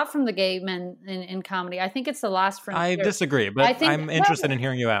learn a lot from the gay men in comedy. I think it's the last frontier. I disagree, but I'm interested in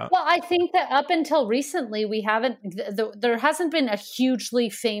hearing you out. Well, I think that up until recently, we haven't. There hasn't been a hugely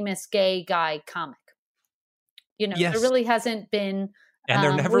famous gay guy comic. You know, Yes. there really hasn't been. And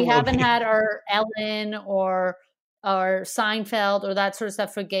there never we will haven't be. had our Ellen or Seinfeld or that sort of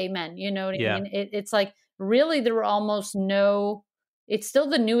stuff for gay men. You know what I mean? It's like really there were almost no. It's still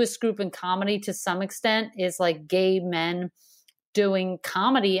the newest group in comedy to some extent is like gay men doing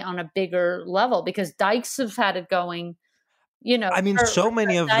comedy on a bigger level because Dykes have had it going. You know, I mean, so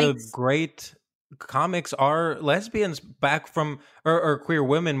many of the great comics are lesbians back from or queer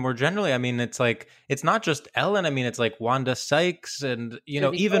women more generally. I mean, it's like it's not just Ellen. I mean, it's like Wanda Sykes and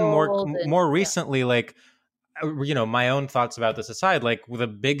even more recently, like my own thoughts about this aside, like the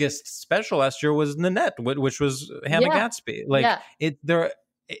biggest special last year was Nanette, which was Hannah Gatsby. Like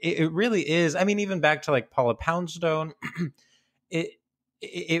it really is. I mean, even back to like Paula Poundstone,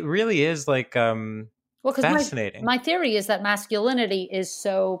 it really is like fascinating. My theory is that masculinity is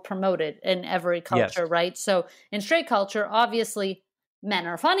so promoted in every culture, right? So in straight culture, obviously men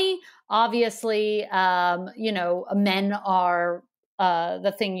are funny. Obviously, men are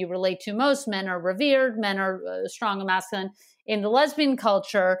the thing you relate to most. Men are revered. Men are strong and masculine. In the lesbian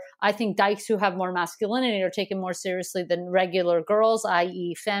culture, I think dykes who have more masculinity are taken more seriously than regular girls,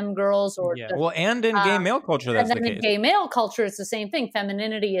 i.e. femme girls. And in gay male culture, that's the case. In gay male culture, it's the same thing.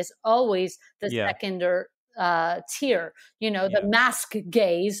 Femininity is always the second or tier. The mask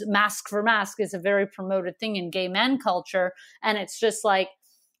gaze, mask for mask is a very promoted thing in gay men culture. And it's just like,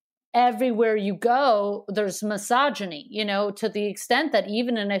 everywhere you go, there's misogyny, to the extent that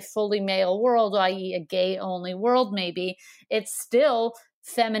even in a fully male world, i.e. a gay only world, maybe it's still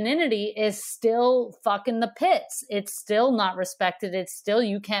femininity is still fucking the pits. It's still not respected. It's still,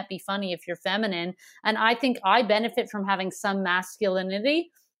 you can't be funny if you're feminine. And I think I benefit from having some masculinity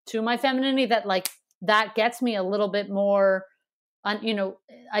to my femininity that gets me a little bit more.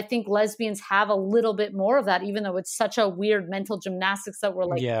 I think lesbians have a little bit more of that, even though it's such a weird mental gymnastics that we're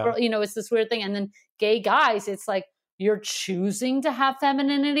like, it's this weird thing. And then gay guys, it's like you're choosing to have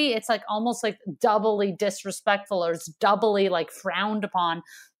femininity. It's like almost like doubly disrespectful or it's doubly like frowned upon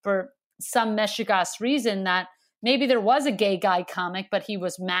for some meshigas reason that maybe there was a gay guy comic, but he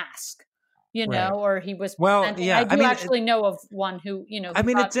was masked. Or he was. I actually know of one who, I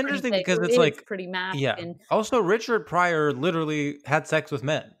mean, it's interesting because it's like pretty masked. Yeah. Also, Richard Pryor literally had sex with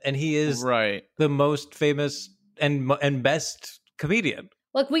men, and he is the most famous and best comedian.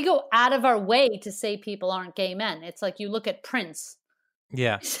 Like we go out of our way to say people aren't gay men. It's like you look at Prince.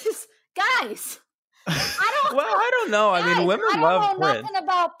 Yeah, guys. I don't know. I mean, women love Prince. Nothing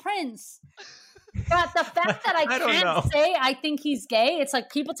about Prince. But the fact that I can't say I think he's gay, it's like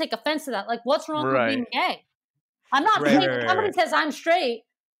people take offense to that. Like, what's wrong with being gay? I'm not saying if somebody says I'm straight,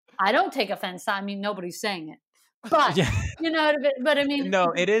 I don't take offense. I mean, nobody's saying it. But, but I mean.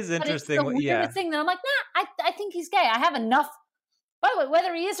 No, it is interesting. It's the weirdest thing that I'm like, I think he's gay. I have enough. By the way,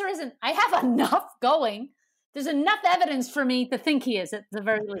 whether he is or isn't, I have enough going. There's enough evidence for me to think he is at the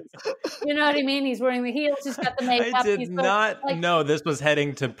very least. You know what I mean? He's wearing the heels. He's got the makeup. I did not know this was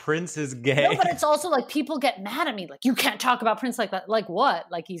heading to Prince is gay. No, but it's also like people get mad at me. Like, you can't talk about Prince like that. Like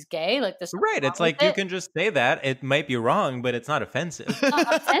what? Like he's gay? Like this? Right. It's like you can just say that. It might be wrong, but it's not offensive. It's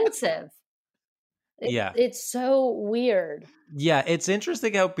not offensive. It's so weird. Yeah. It's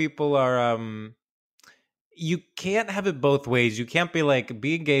interesting how people are... You can't have it both ways. You can't be like,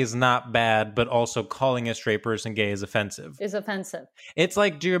 being gay is not bad, but also calling a straight person gay is offensive. It's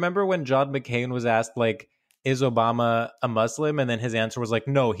like, do you remember when John McCain was asked, like, is Obama a Muslim? And then his answer was like,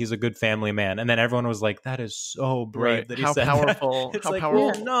 no, he's a good family man. And then everyone was like, that is so brave that he said powerful. that. It's how like,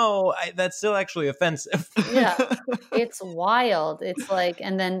 powerful. Well, no, that's still actually offensive. Yeah, it's wild. It's like,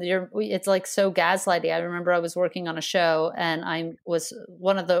 and then it's like so gaslighty. I remember I was working on a show and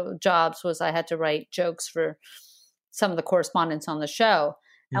one of the jobs was I had to write jokes for some of the correspondents on the show.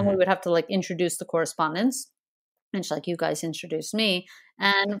 And we would have to like introduce the correspondents. And she's like, you guys introduced me.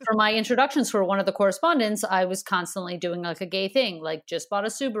 And for my introductions for one of the correspondents, I was constantly doing like a gay thing, like just bought a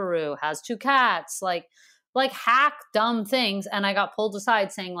Subaru, has 2 cats, like hack dumb things. And I got pulled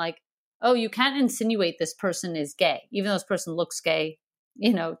aside saying like, oh, you can't insinuate this person is gay, even though this person looks gay,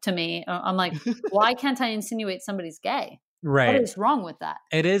 to me. I'm like, why can't I insinuate somebody's gay? Right. What is wrong with that?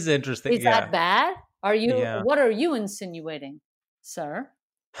 It is interesting. Is that bad? What are you insinuating, sir?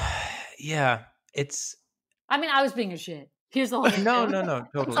 Yeah, I mean, I was being a shit. Here's the whole issue. No,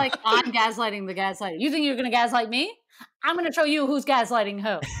 totally. It's like, I'm gaslighting the gaslighter. You think you're going to gaslight me? I'm going to show you who's gaslighting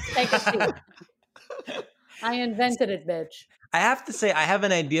who. Take a seat. I invented it, bitch. I have to say, I have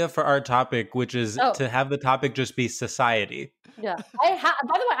an idea for our topic, which is to have the topic just be society. Yeah. By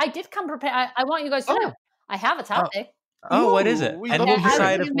the way, I did come prepared. I want you guys to know. I have a topic. Oh, what is it? And we'll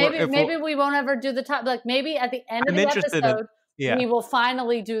decide maybe we won't ever do the topic. Like maybe at the end of the episode, we will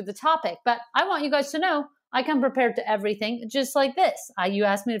finally do the topic. But I want you guys to know I come prepared to everything, just like this. You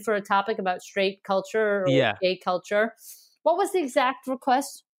asked me for a topic about straight culture or gay culture. What was the exact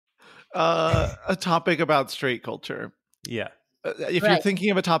request? A topic about straight culture. Yeah. If you're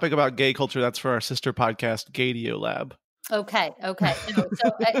thinking of a topic about gay culture, that's for our sister podcast, Gaydio Lab. Okay. So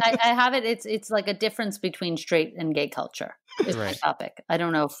I have it. It's like a difference between straight and gay culture. Is my topic. I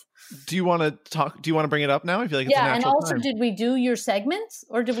don't know if. Do you want to talk? Do you want to bring it up now? I feel like it's a natural and also, time. did we do your segments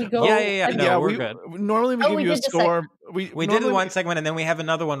or did we go? Yeah. No, we're good. Normally we give you a score. We did one segment and then we have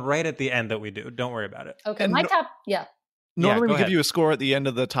another one right at the end that we do. Don't worry about it. Okay, my top. Yeah. Normally we give you a score at the end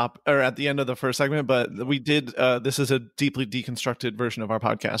of the at the end of the first segment, but we did. This is a deeply deconstructed version of our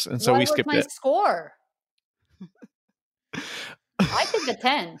podcast, and so we skipped it. What was my score? I think a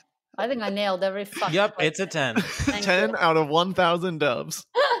 10. I think I nailed every fucking. Yep, it's a 10. 10 out of 1,000 dubs.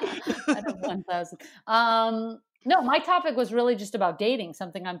 Out of 1,000. No, my topic was really just about dating.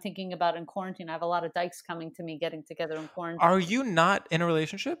 Something I'm thinking about in quarantine. I have a lot of dykes coming to me, getting together in quarantine. Are you not in a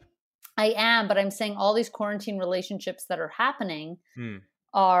relationship? I am, but I'm saying all these quarantine relationships that are happening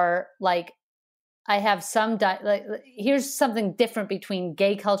are like, I have some here's something different between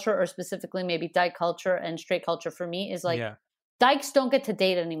gay culture or specifically maybe dyke culture and straight culture for me is like dykes don't get to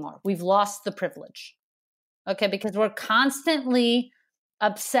date anymore. We've lost the privilege. Okay, because we're constantly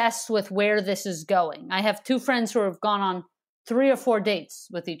obsessed with where this is going. I have 2 friends who have gone on 3 or 4 dates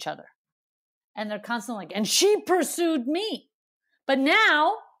with each other. And they're constantly like, and she pursued me. But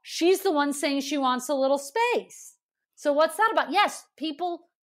now she's the one saying she wants a little space. So what's that about? Yes, people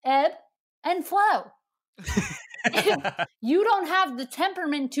ebb and flow. If you don't have the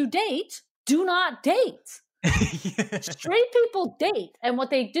temperament to date, do not date. Straight people date. And what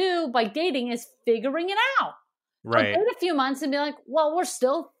they do by dating is figuring it out. Right. They'll wait a few months and be like, well, we're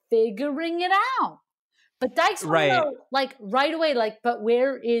still figuring it out. But dykes will know, like, right away, like, but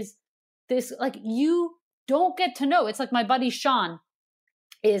where is this? Like, you don't get to know. It's like my buddy Sean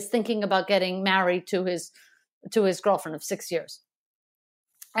is thinking about getting married to his girlfriend of 6 years.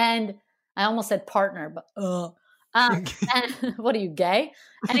 And I almost said partner, but and what are you, gay?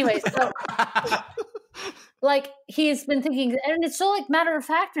 Anyway, so like he's been thinking, and it's so like matter of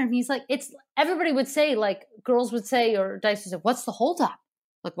fact, and he's like, it's everybody would say, like girls would say, or Dice would say, what's the holdup?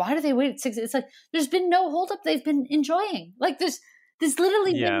 Like, why do they wait at 6? It's like there's been no holdup. They've been enjoying. Like there's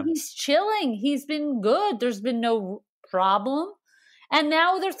literally been, he's chilling. He's been good. There's been no problem, and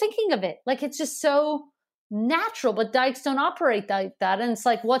now they're thinking of it. Like it's just so natural, but dykes don't operate like that. And it's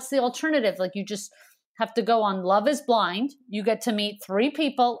like, what's the alternative? Like you just have to go on Love is Blind. You get to meet 3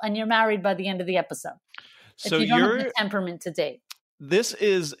 people and you're married by the end of the episode. So if you don't have the temperament to date. This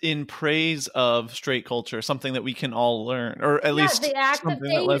is in praise of straight culture, something that we can all learn, or at least something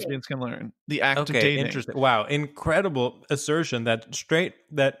that lesbians can learn. The act of dating. Interesting. Wow, incredible assertion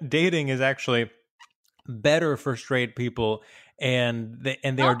that dating is actually better for straight people, and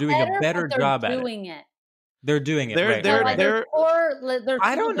they are doing a better job at it. They're doing it. They're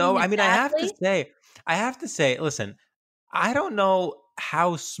I don't know. I mean, I have to say, listen, I don't know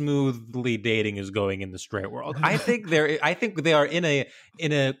how smoothly dating is going in the straight world. I think they are in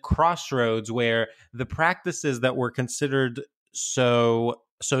a crossroads where the practices that were considered so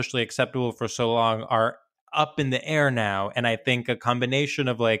socially acceptable for so long are up in the air now. And I think a combination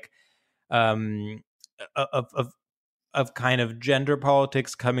of like of kind of gender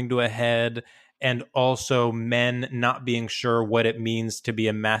politics coming to a head, and also men not being sure what it means to be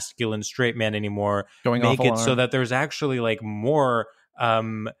a masculine straight man anymore, make it so that there's actually like more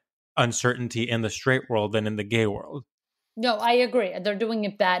uncertainty in the straight world than in the gay world. No, I agree. They're doing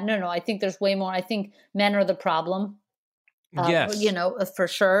it bad. No, I think there's way more. I think men are the problem. Yes. For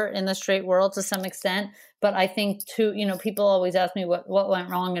sure in the straight world to some extent. But I think too, people always ask me what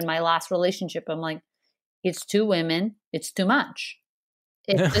went wrong in my last relationship. I'm like, it's 2 women. It's too much.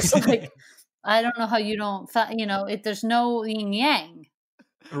 It's just like, I don't know how you don't, there's no yin yang.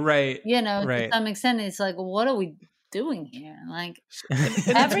 Right. To some extent, it's like, what are we doing here? Like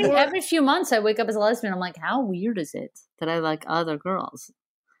every few months I wake up as a lesbian. I'm like, how weird is it that I like other girls?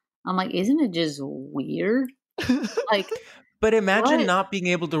 I'm like, isn't it just weird? Like, but imagine not being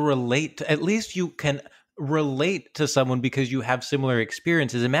able to relate at least you can relate to someone because you have similar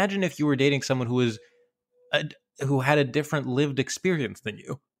experiences. Imagine if you were dating someone who is who had a different lived experience than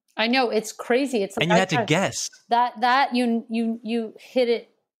you. I know, it's crazy. It's like, and you had to guess. That you hit it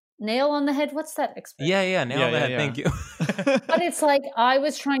nail on the head. What's that expression? Yeah, nail on the head. Thank you. But it's like I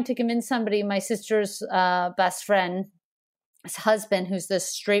was trying to convince somebody, my sister's best friend, his husband, who's this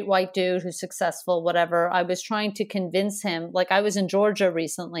straight white dude who's successful, whatever. I was trying to convince him, like I was in Georgia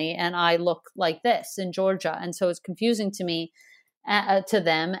recently and I look like this in Georgia. And so it's confusing to me, to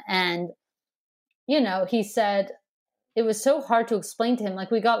them. And, he said, it was so hard to explain to him.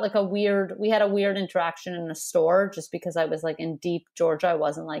 Like we had a weird interaction in a store just because I was like in deep Georgia. I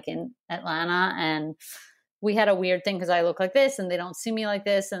wasn't like in Atlanta, and we had a weird thing because I look like this and they don't see me like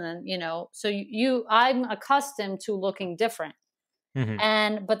this. And then, so I'm accustomed to looking different.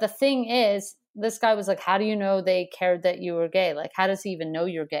 Mm-hmm. But the thing is, this guy was like, how do you know they cared that you were gay? Like, how does he even know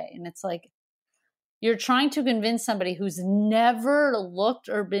you're gay? And it's like, you're trying to convince somebody who's never looked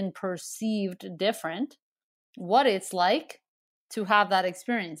or been perceived different what it's like to have that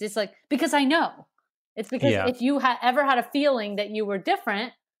experience. It's like, because I know. It's because if you ever had a feeling that you were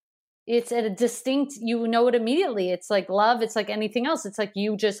different, it's at a distinct, you know it immediately. It's like love. It's like anything else. It's like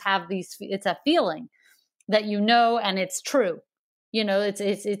you just have it's a feeling that and it's true.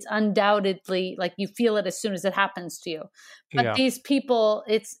 It's undoubtedly like you feel it as soon as it happens to you. But these people,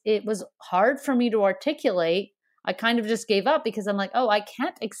 it was hard for me to articulate. I kind of just gave up because I'm like, oh, I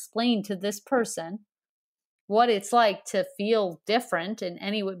can't explain to this person what it's like to feel different in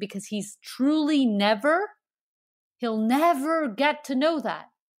any way, because he's truly he'll never get to know that.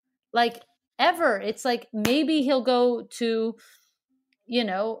 Like ever. It's like maybe he'll go to,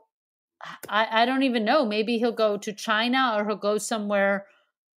 I don't even know. Maybe he'll go to China or he'll go somewhere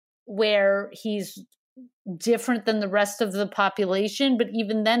where he's different than the rest of the population. But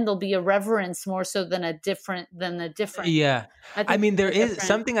even then there'll be a reverence more so than a different. Yeah. I mean, there is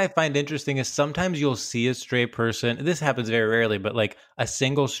something I find interesting is sometimes you'll see a straight person. This happens very rarely, but like a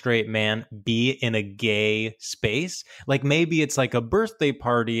single straight man be in a gay space. Like maybe it's like a birthday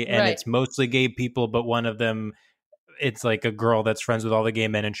party and it's mostly gay people, but one of them, it's like a girl that's friends with all the gay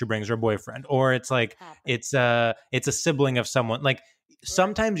men and she brings her boyfriend, or it's like it's a sibling of someone. Like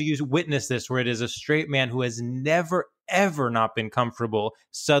sometimes you witness this where it is a straight man who has never ever not been comfortable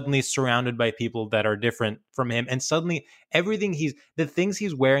suddenly surrounded by people that are different from him, and suddenly the things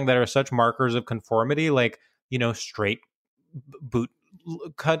he's wearing that are such markers of conformity, like straight boot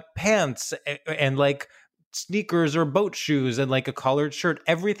cut pants and like sneakers or boat shoes and like a collared shirt,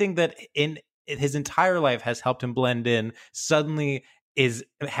 everything that in his entire life has helped him blend in, suddenly is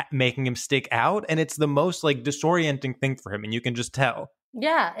making him stick out. And it's the most like disorienting thing for him. And you can just tell.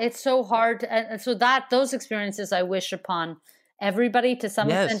 Yeah, it's so hard. And so those experiences I wish upon everybody to some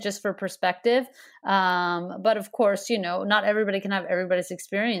extent, just for perspective. But of course, not everybody can have everybody's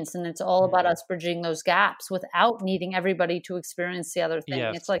experience. And it's all about us bridging those gaps without needing everybody to experience the other thing.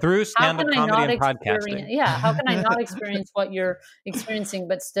 Yes. It's like, through stand-up comedy and podcasting. Yeah. How can I not experience what you're experiencing,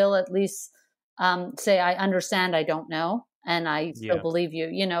 but still at least say, I understand, I don't know. And I still believe you.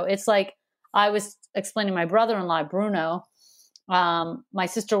 It's like I was explaining my brother-in-law, Bruno. My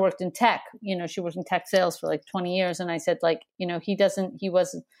sister worked in tech. She worked in tech sales for like 20 years. And I said, like, he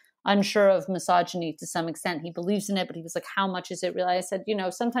was unsure of misogyny to some extent. He believes in it, but he was like, how much is it really? I said,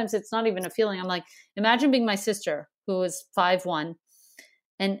 sometimes it's not even a feeling. I'm like, imagine being my sister who is 5'1",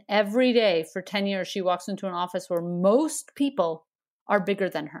 and every day for 10 years, she walks into an office where most people are bigger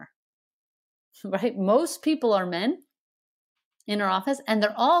than her, right? Most people are men in her office, and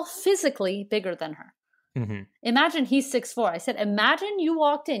they're all physically bigger than her. Mm-hmm. Imagine he's 6'4". I said, imagine you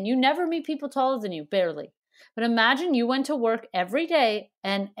walked in. You never meet people taller than you, barely. But imagine you went to work every day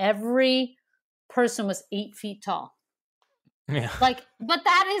and every person was 8 feet tall. Yeah. But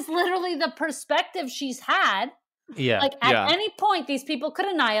that is literally the perspective she's had. Yeah. Like at any point, these people could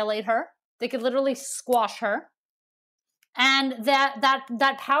annihilate her. They could literally squash her. And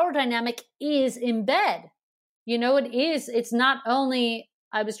that power dynamic is in bed. It is. It's not only,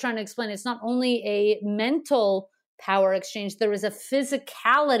 I was trying to explain, it's not only a mental power exchange. There is a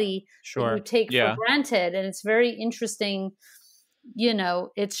physicality that you take for granted. And it's very interesting.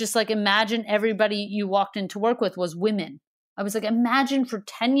 It's just like, imagine everybody you walked into work with was women. I was like, imagine for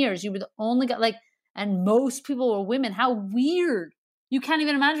 10 years, you were the only guy, and most people were women. How weird. You can't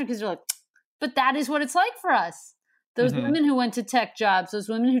even imagine, because you're like, but that is what it's like for us. Those women who went to tech jobs, those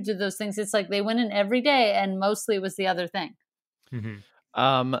women who did those things, it's like they went in every day, and mostly it was the other thing.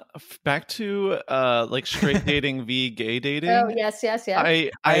 Mm-hmm. Back to like straight dating v gay dating. Oh yes.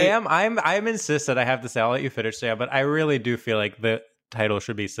 I'm insist that I have to say, I'll let you finish, Sarah, but I really do feel like the title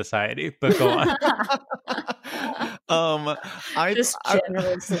should be Society. But go on. Just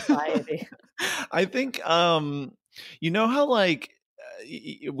general society. I think you know how like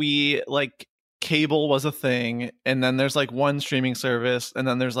we like cable was a thing, and then there's like one streaming service, and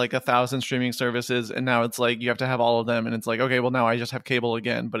then there's like 1,000 streaming services, and now it's like you have to have all of them, and it's like, okay, well now I just have cable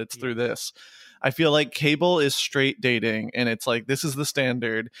again, but it's through this. I feel like cable is straight dating, and it's like this is the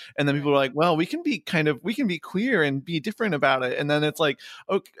standard, and then people are like, well, we can be queer and be different about it, and then it's like,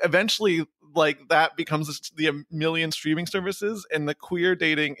 okay, eventually like that becomes the million streaming services, and the queer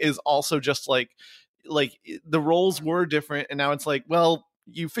dating is also just like the roles were different, and now it's like, well,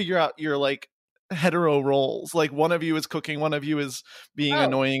 you figure out your like hetero roles, like one of you is cooking, one of you is being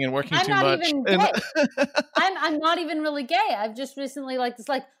annoying and working too much. Even gay. I'm not even really gay. I've just recently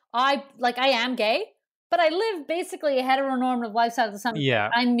I am gay, but I live basically a heteronormative lifestyle.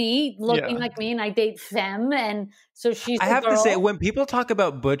 I'm me, looking like me, and I date femme, and so she's. I have to say, when people talk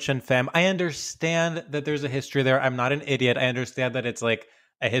about butch and femme, I understand that there's a history there. I'm not an idiot. I understand that it's like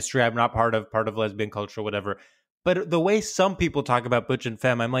a history I'm not part of lesbian culture, whatever. But the way some people talk about butch and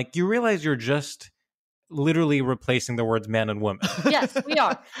femme, I'm like, you realize you're just literally replacing the words man and woman. Yes, we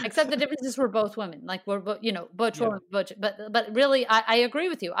are. Except the difference is we're both women. Like we're butch woman, butch. But really, I agree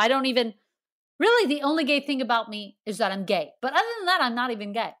with you. I don't even really. The only gay thing about me is that I'm gay. But other than that, I'm not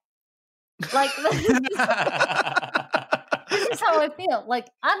even gay. Like this is how I feel. Like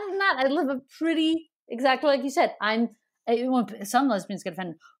other than that, I live a pretty exactly like you said. Some lesbians get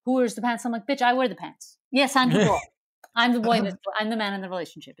offended. Who wears the pants? I'm like, bitch, I wear the pants. Yes, I'm the boy. I'm the boy. I'm the man in the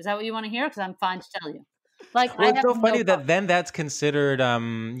relationship. Is that what you want to hear? Because I'm fine to tell you. Like, well, it's so funny that then that's considered,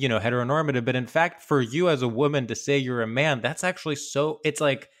 heteronormative. But in fact, for you as a woman to say you're a man, that's actually it's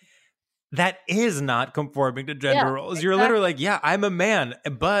like, that is not conforming to gender roles. Exactly. You're literally like, yeah, I'm a man,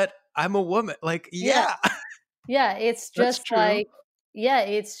 but I'm a woman. Like, yeah. Yeah, it's just like,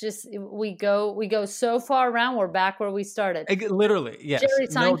 it's just we go so far around. We're back where we started. Literally, yes.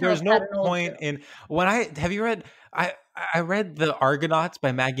 No, there's no point in have you read? I read The Argonauts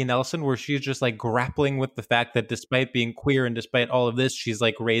by Maggie Nelson, where she's just like grappling with the fact that despite being queer and despite all of this, she's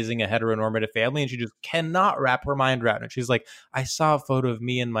like raising a heteronormative family, and she just cannot wrap her mind around it. She's like, I saw a photo of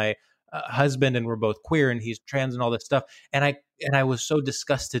me and my husband, and we're both queer, and he's trans and all this stuff, and I was so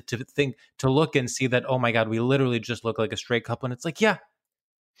disgusted to look and see that, oh my God, we literally just look like a straight couple. And it's like, yeah,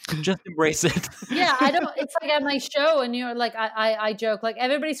 just embrace it. Yeah, I don't. It's like at my show, and you're like, I joke like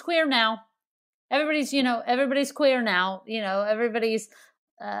everybody's queer now. Everybody's queer now. Everybody's,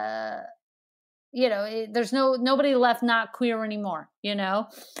 there's nobody left not queer anymore.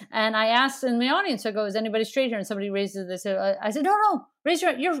 And I asked in the audience, I go, is anybody straight here? And somebody raises this. I said, no, raise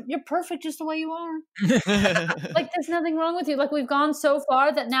your. You're perfect just the way you are. Like there's nothing wrong with you. Like we've gone so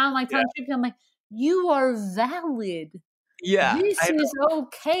far that now my tongue trips. I'm like, you are valid. Yeah, this is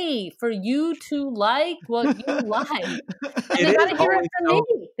okay for you to like what you like. And they got to hear it from me.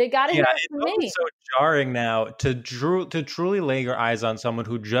 They got to hear it from me. It's so jarring now to truly lay your eyes on someone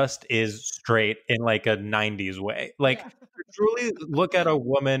who just is straight in like a 90s way. Like to truly look at a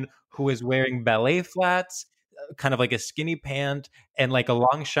woman who is wearing ballet flats, kind of like a skinny pant, and like a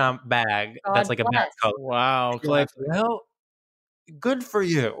Longchamp bag that's like a matte color. Wow. Like, well, good for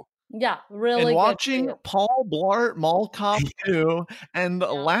you. Yeah, really. And watching Paul Blart Mall Cop 2 and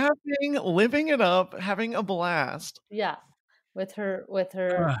laughing, living it up, having a blast. Yeah, with her.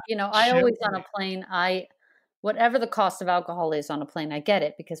 I always on a plane. Whatever the cost of alcohol is on a plane, I get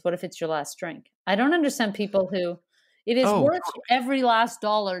it, because what if it's your last drink? I don't understand people who it is worth every last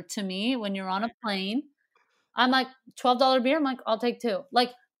dollar to me when you're on a plane. I'm like, $12 beer. I'm like, I'll take 2.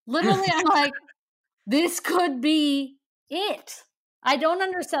 Like literally, I'm like, this could be it. I don't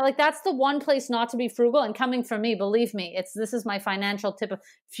understand. Like that's the one place not to be frugal. And coming from me, believe me, this is my financial tip.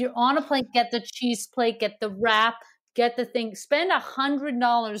 If you're on a plane, get the cheese plate, get the wrap, get the thing. Spend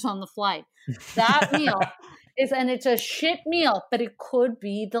 $100 on the flight. That meal it's a shit meal, but it could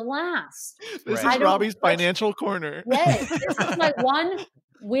be the last. This is Robbie's financial corner. Yes, this is my one.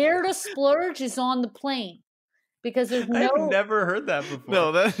 Where to splurge is on the plane. Because there's I've never heard that before.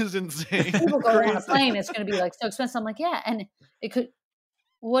 No, that is insane. People go on a plane, it's going to be like so expensive. I'm like, yeah, and it could.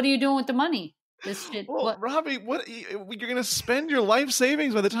 What are you doing with the money? This shit. Well, Robbie, you're going to spend your life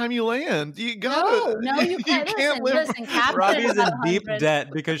savings by the time you land. You gotta. No, you can't. Listen, Robbie's in deep debt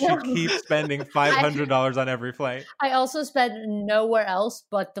because she keeps spending $500 on every flight. I also spend nowhere else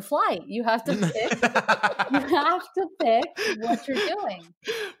but the flight. You have to pick. What you're doing.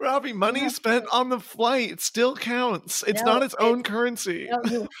 Robbie, money spent on the flight still counts. It's not its own currency. No,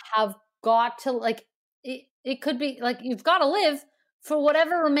 you have got to like. It could be like you've got to live for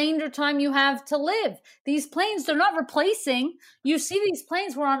whatever remainder time you have to live. These planes, they're not replacing. You see these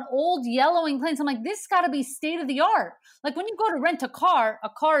planes, we're on old yellowing planes. I'm like, this got to be state of the art. Like when you go to rent a car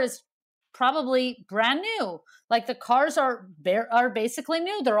is probably brand new. Like the cars are basically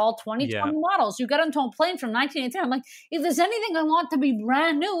new. They're all 2020 models. You get onto a plane from 1983. I'm like, if there's anything I want to be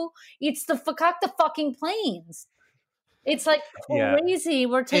brand new, it's the fucking planes. It's like crazy.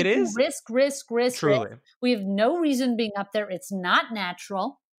 We're taking risk. Truly. Risk. We have no reason being up there. It's not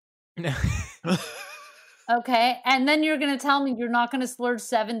natural. Okay. And then you're going to tell me you're not going to splurge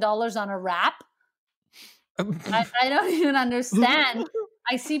 $7 on a wrap? I don't even understand.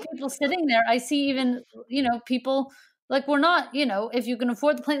 I see people sitting there. I see even, people like we're not, if you can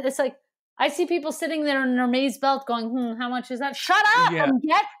afford the plane, it's like, I see people sitting there in their Hermes belt going, how much is that? Shut up and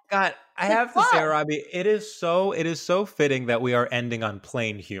get. God, I have to say, Robby, it is so fitting that we are ending on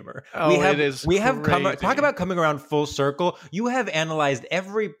plane humor. Oh, we have talk about coming around full circle. You have analyzed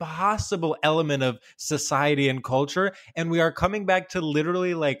every possible element of society and culture, and we are coming back to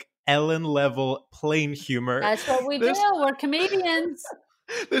literally like Ellen level plane humor. That's what we do. We're comedians.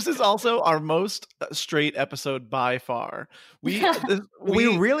 This is also our most straight episode by far. We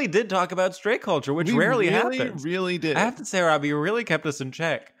really did talk about straight culture, which rarely happens. Really did. I have to say, Robby, you really kept us in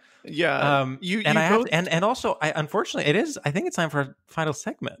check. Yeah. Unfortunately, it is. I think it's time for a final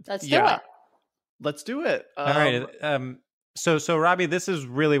segment. Let's do it. Let's do it. All right. So Robby, this is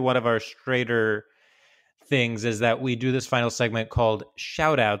really one of our straighter things, is that we do this final segment called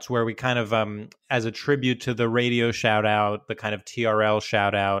shout outs, where we kind of as a tribute to the radio shout out, the kind of TRL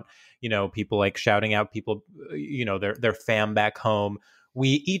shout out, people like shouting out people, their fam back home.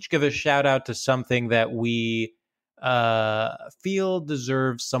 We each give a shout out to something that we feel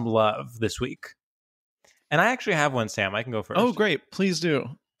deserves some love this week. And I actually have one, Sam. I can go first. Oh, great. Please do.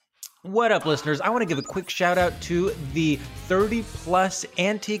 What up, listeners? I want to give a quick shout out to the 30+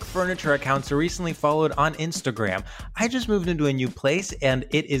 antique furniture accounts I recently followed on Instagram. I just moved into a new place and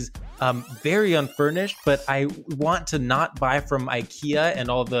it is very unfurnished, but I want to not buy from IKEA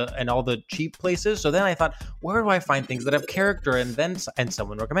and all the cheap places. So then I thought, where do I find things that have character? And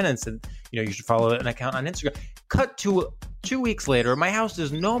someone recommended and said, you should follow an account on Instagram. Cut to 2 weeks later, my house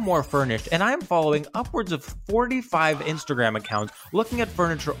is no more furnished, and I'm following upwards of 45 Instagram accounts, looking at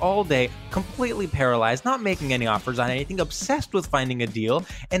furniture all day, completely paralyzed, not making any offers on anything, obsessed with finding a deal,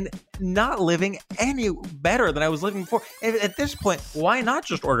 and not living any better than I was living before. At this point, why not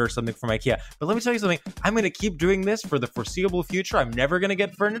just order something from IKEA? But let me tell you something, I'm going to keep doing this for the foreseeable future. I'm never going to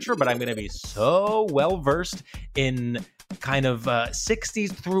get furniture, but I'm going to be so well-versed in kind of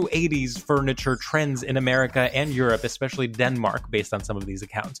 60s through 80s furniture trends in America and Europe, especially Denmark, based on some of these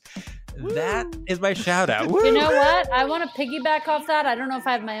accounts. Woo. That is my shout out. Woo. You know what? I want to piggyback off that. I don't know if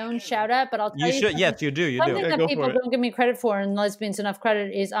I have my own shout out, but I'll tell you. Should. Yes, you do. Something that people don't give me credit for, and lesbians enough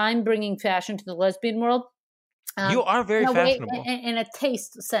credit, is I'm bringing fashion to the lesbian world. You are very fashionable. In a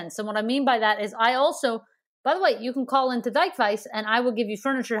taste sense. And what I mean by that is I also, by the way, you can call into Dykeweiss and I will give you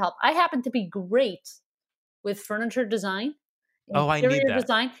furniture help. I happen to be great with furniture design. I need that.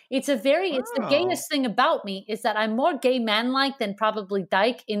 Design. It's the gayest thing about me is that I'm more gay man-like than probably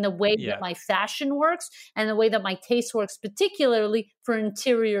Dyke in the way that my fashion works and the way that my taste works, particularly for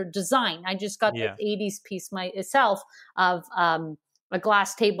interior design. I just got this 80s piece myself of a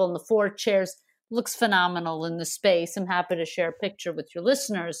glass table and the 4 chairs. Looks phenomenal in the space. I'm happy to share a picture with your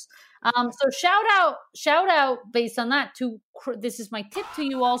listeners. So shout out based on that this is my tip to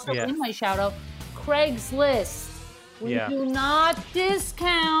you also in my shout out, Craigslist. We do not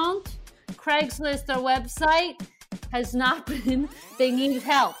discount Craigslist. Our website has not been, they need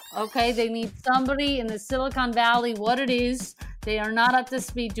help, okay? They need somebody in the Silicon Valley, what it is. They are not up to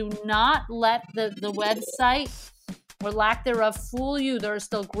speed. Do not let the website or lack thereof fool you. There are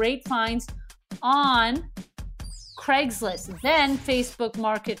still great finds on Craigslist, then Facebook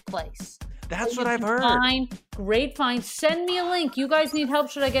Marketplace. That's what I've heard. Great find. Send me a link. You guys need help.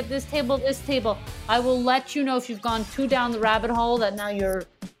 Should I get this table, this table? I will let you know if you've gone too down the rabbit hole that now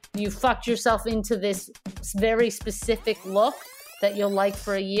you fucked yourself into this very specific look that you'll like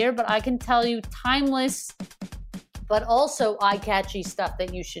for a year. But I can tell you timeless, but also eye-catchy stuff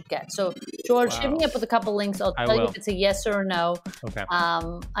that you should get. So, George, hit me up with a couple links. I'll tell you if it's a yes or a no. Okay.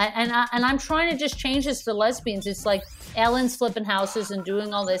 And I'm trying to just change this to lesbians. It's like Ellen's flipping houses and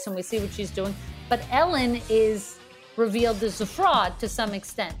doing all this, and we see what she's doing. But Ellen is revealed as a fraud to some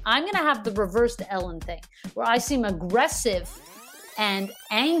extent. I'm going to have the reversed Ellen thing, where I seem aggressive and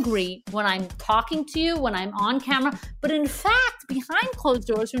angry when I'm talking to you, when I'm on camera. But in fact, behind closed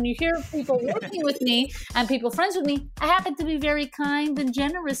doors, when you hear people working with me and people friends with me, I happen to be very kind and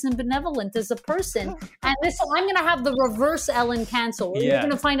generous and benevolent as a person. And so I'm going to have the reverse Ellen cancel. Where you're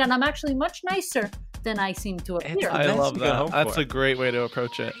going to find out I'm actually much nicer than I seem to appear. I love that. That's a great way to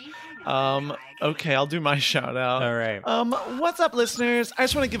approach it. Okay, I'll do my shout out. All right. What's up, listeners? I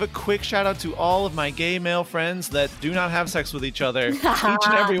just want to give a quick shout out to all of my gay male friends that do not have sex with each other. Each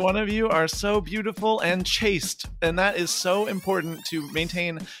and every one of you are so beautiful and chaste, and that is so important to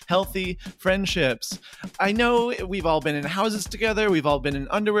maintain healthy friendships. I know we've all been in houses together, we've all been in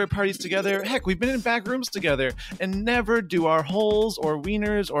underwear parties together, heck, we've been in back rooms together, and never do our holes or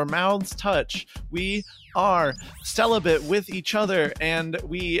wieners or mouths touch. We are celibate with each other, and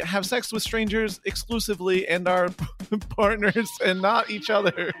we have sex with strangers exclusively and our partners and not each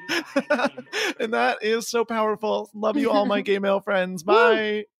other. And that is so powerful. Love you all, my gay male friends.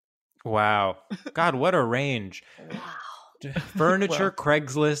 Bye. Wow. God, what a range. Wow. Furniture,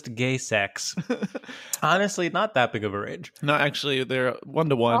 Craigslist, gay sex. Honestly, not that big of a range. No, actually, they're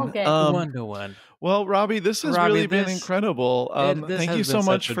 1-to-1. Okay. 1-to-1. Well, Robbie, this has really been incredible. Thank you so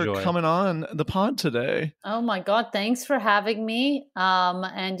much for coming on the pod today. Oh my God, thanks for having me.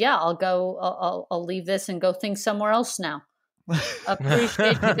 And yeah, I'll leave this and go think somewhere else now.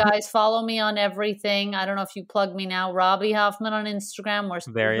 Appreciate you guys. Follow me on everything. I don't know if you plug me now. Robby Hoffman on Instagram. We're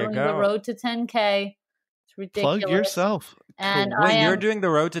still doing the road to 10K. It's ridiculous. Plug yourself. And wait, you're doing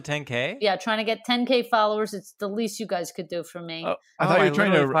the road to 10K? Yeah, trying to get 10K followers. It's the least you guys could do for me. I thought you were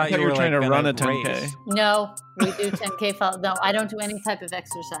trying to run a 10K. No, we do 10K followers. No, I don't do any type of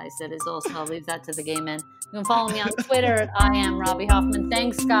exercise. That is also, I'll leave that to the gay men. You can follow me on Twitter at I am Robby Hoffman.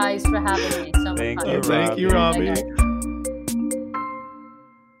 Thanks, guys, for having me. So much fun. Thank you, Robbie.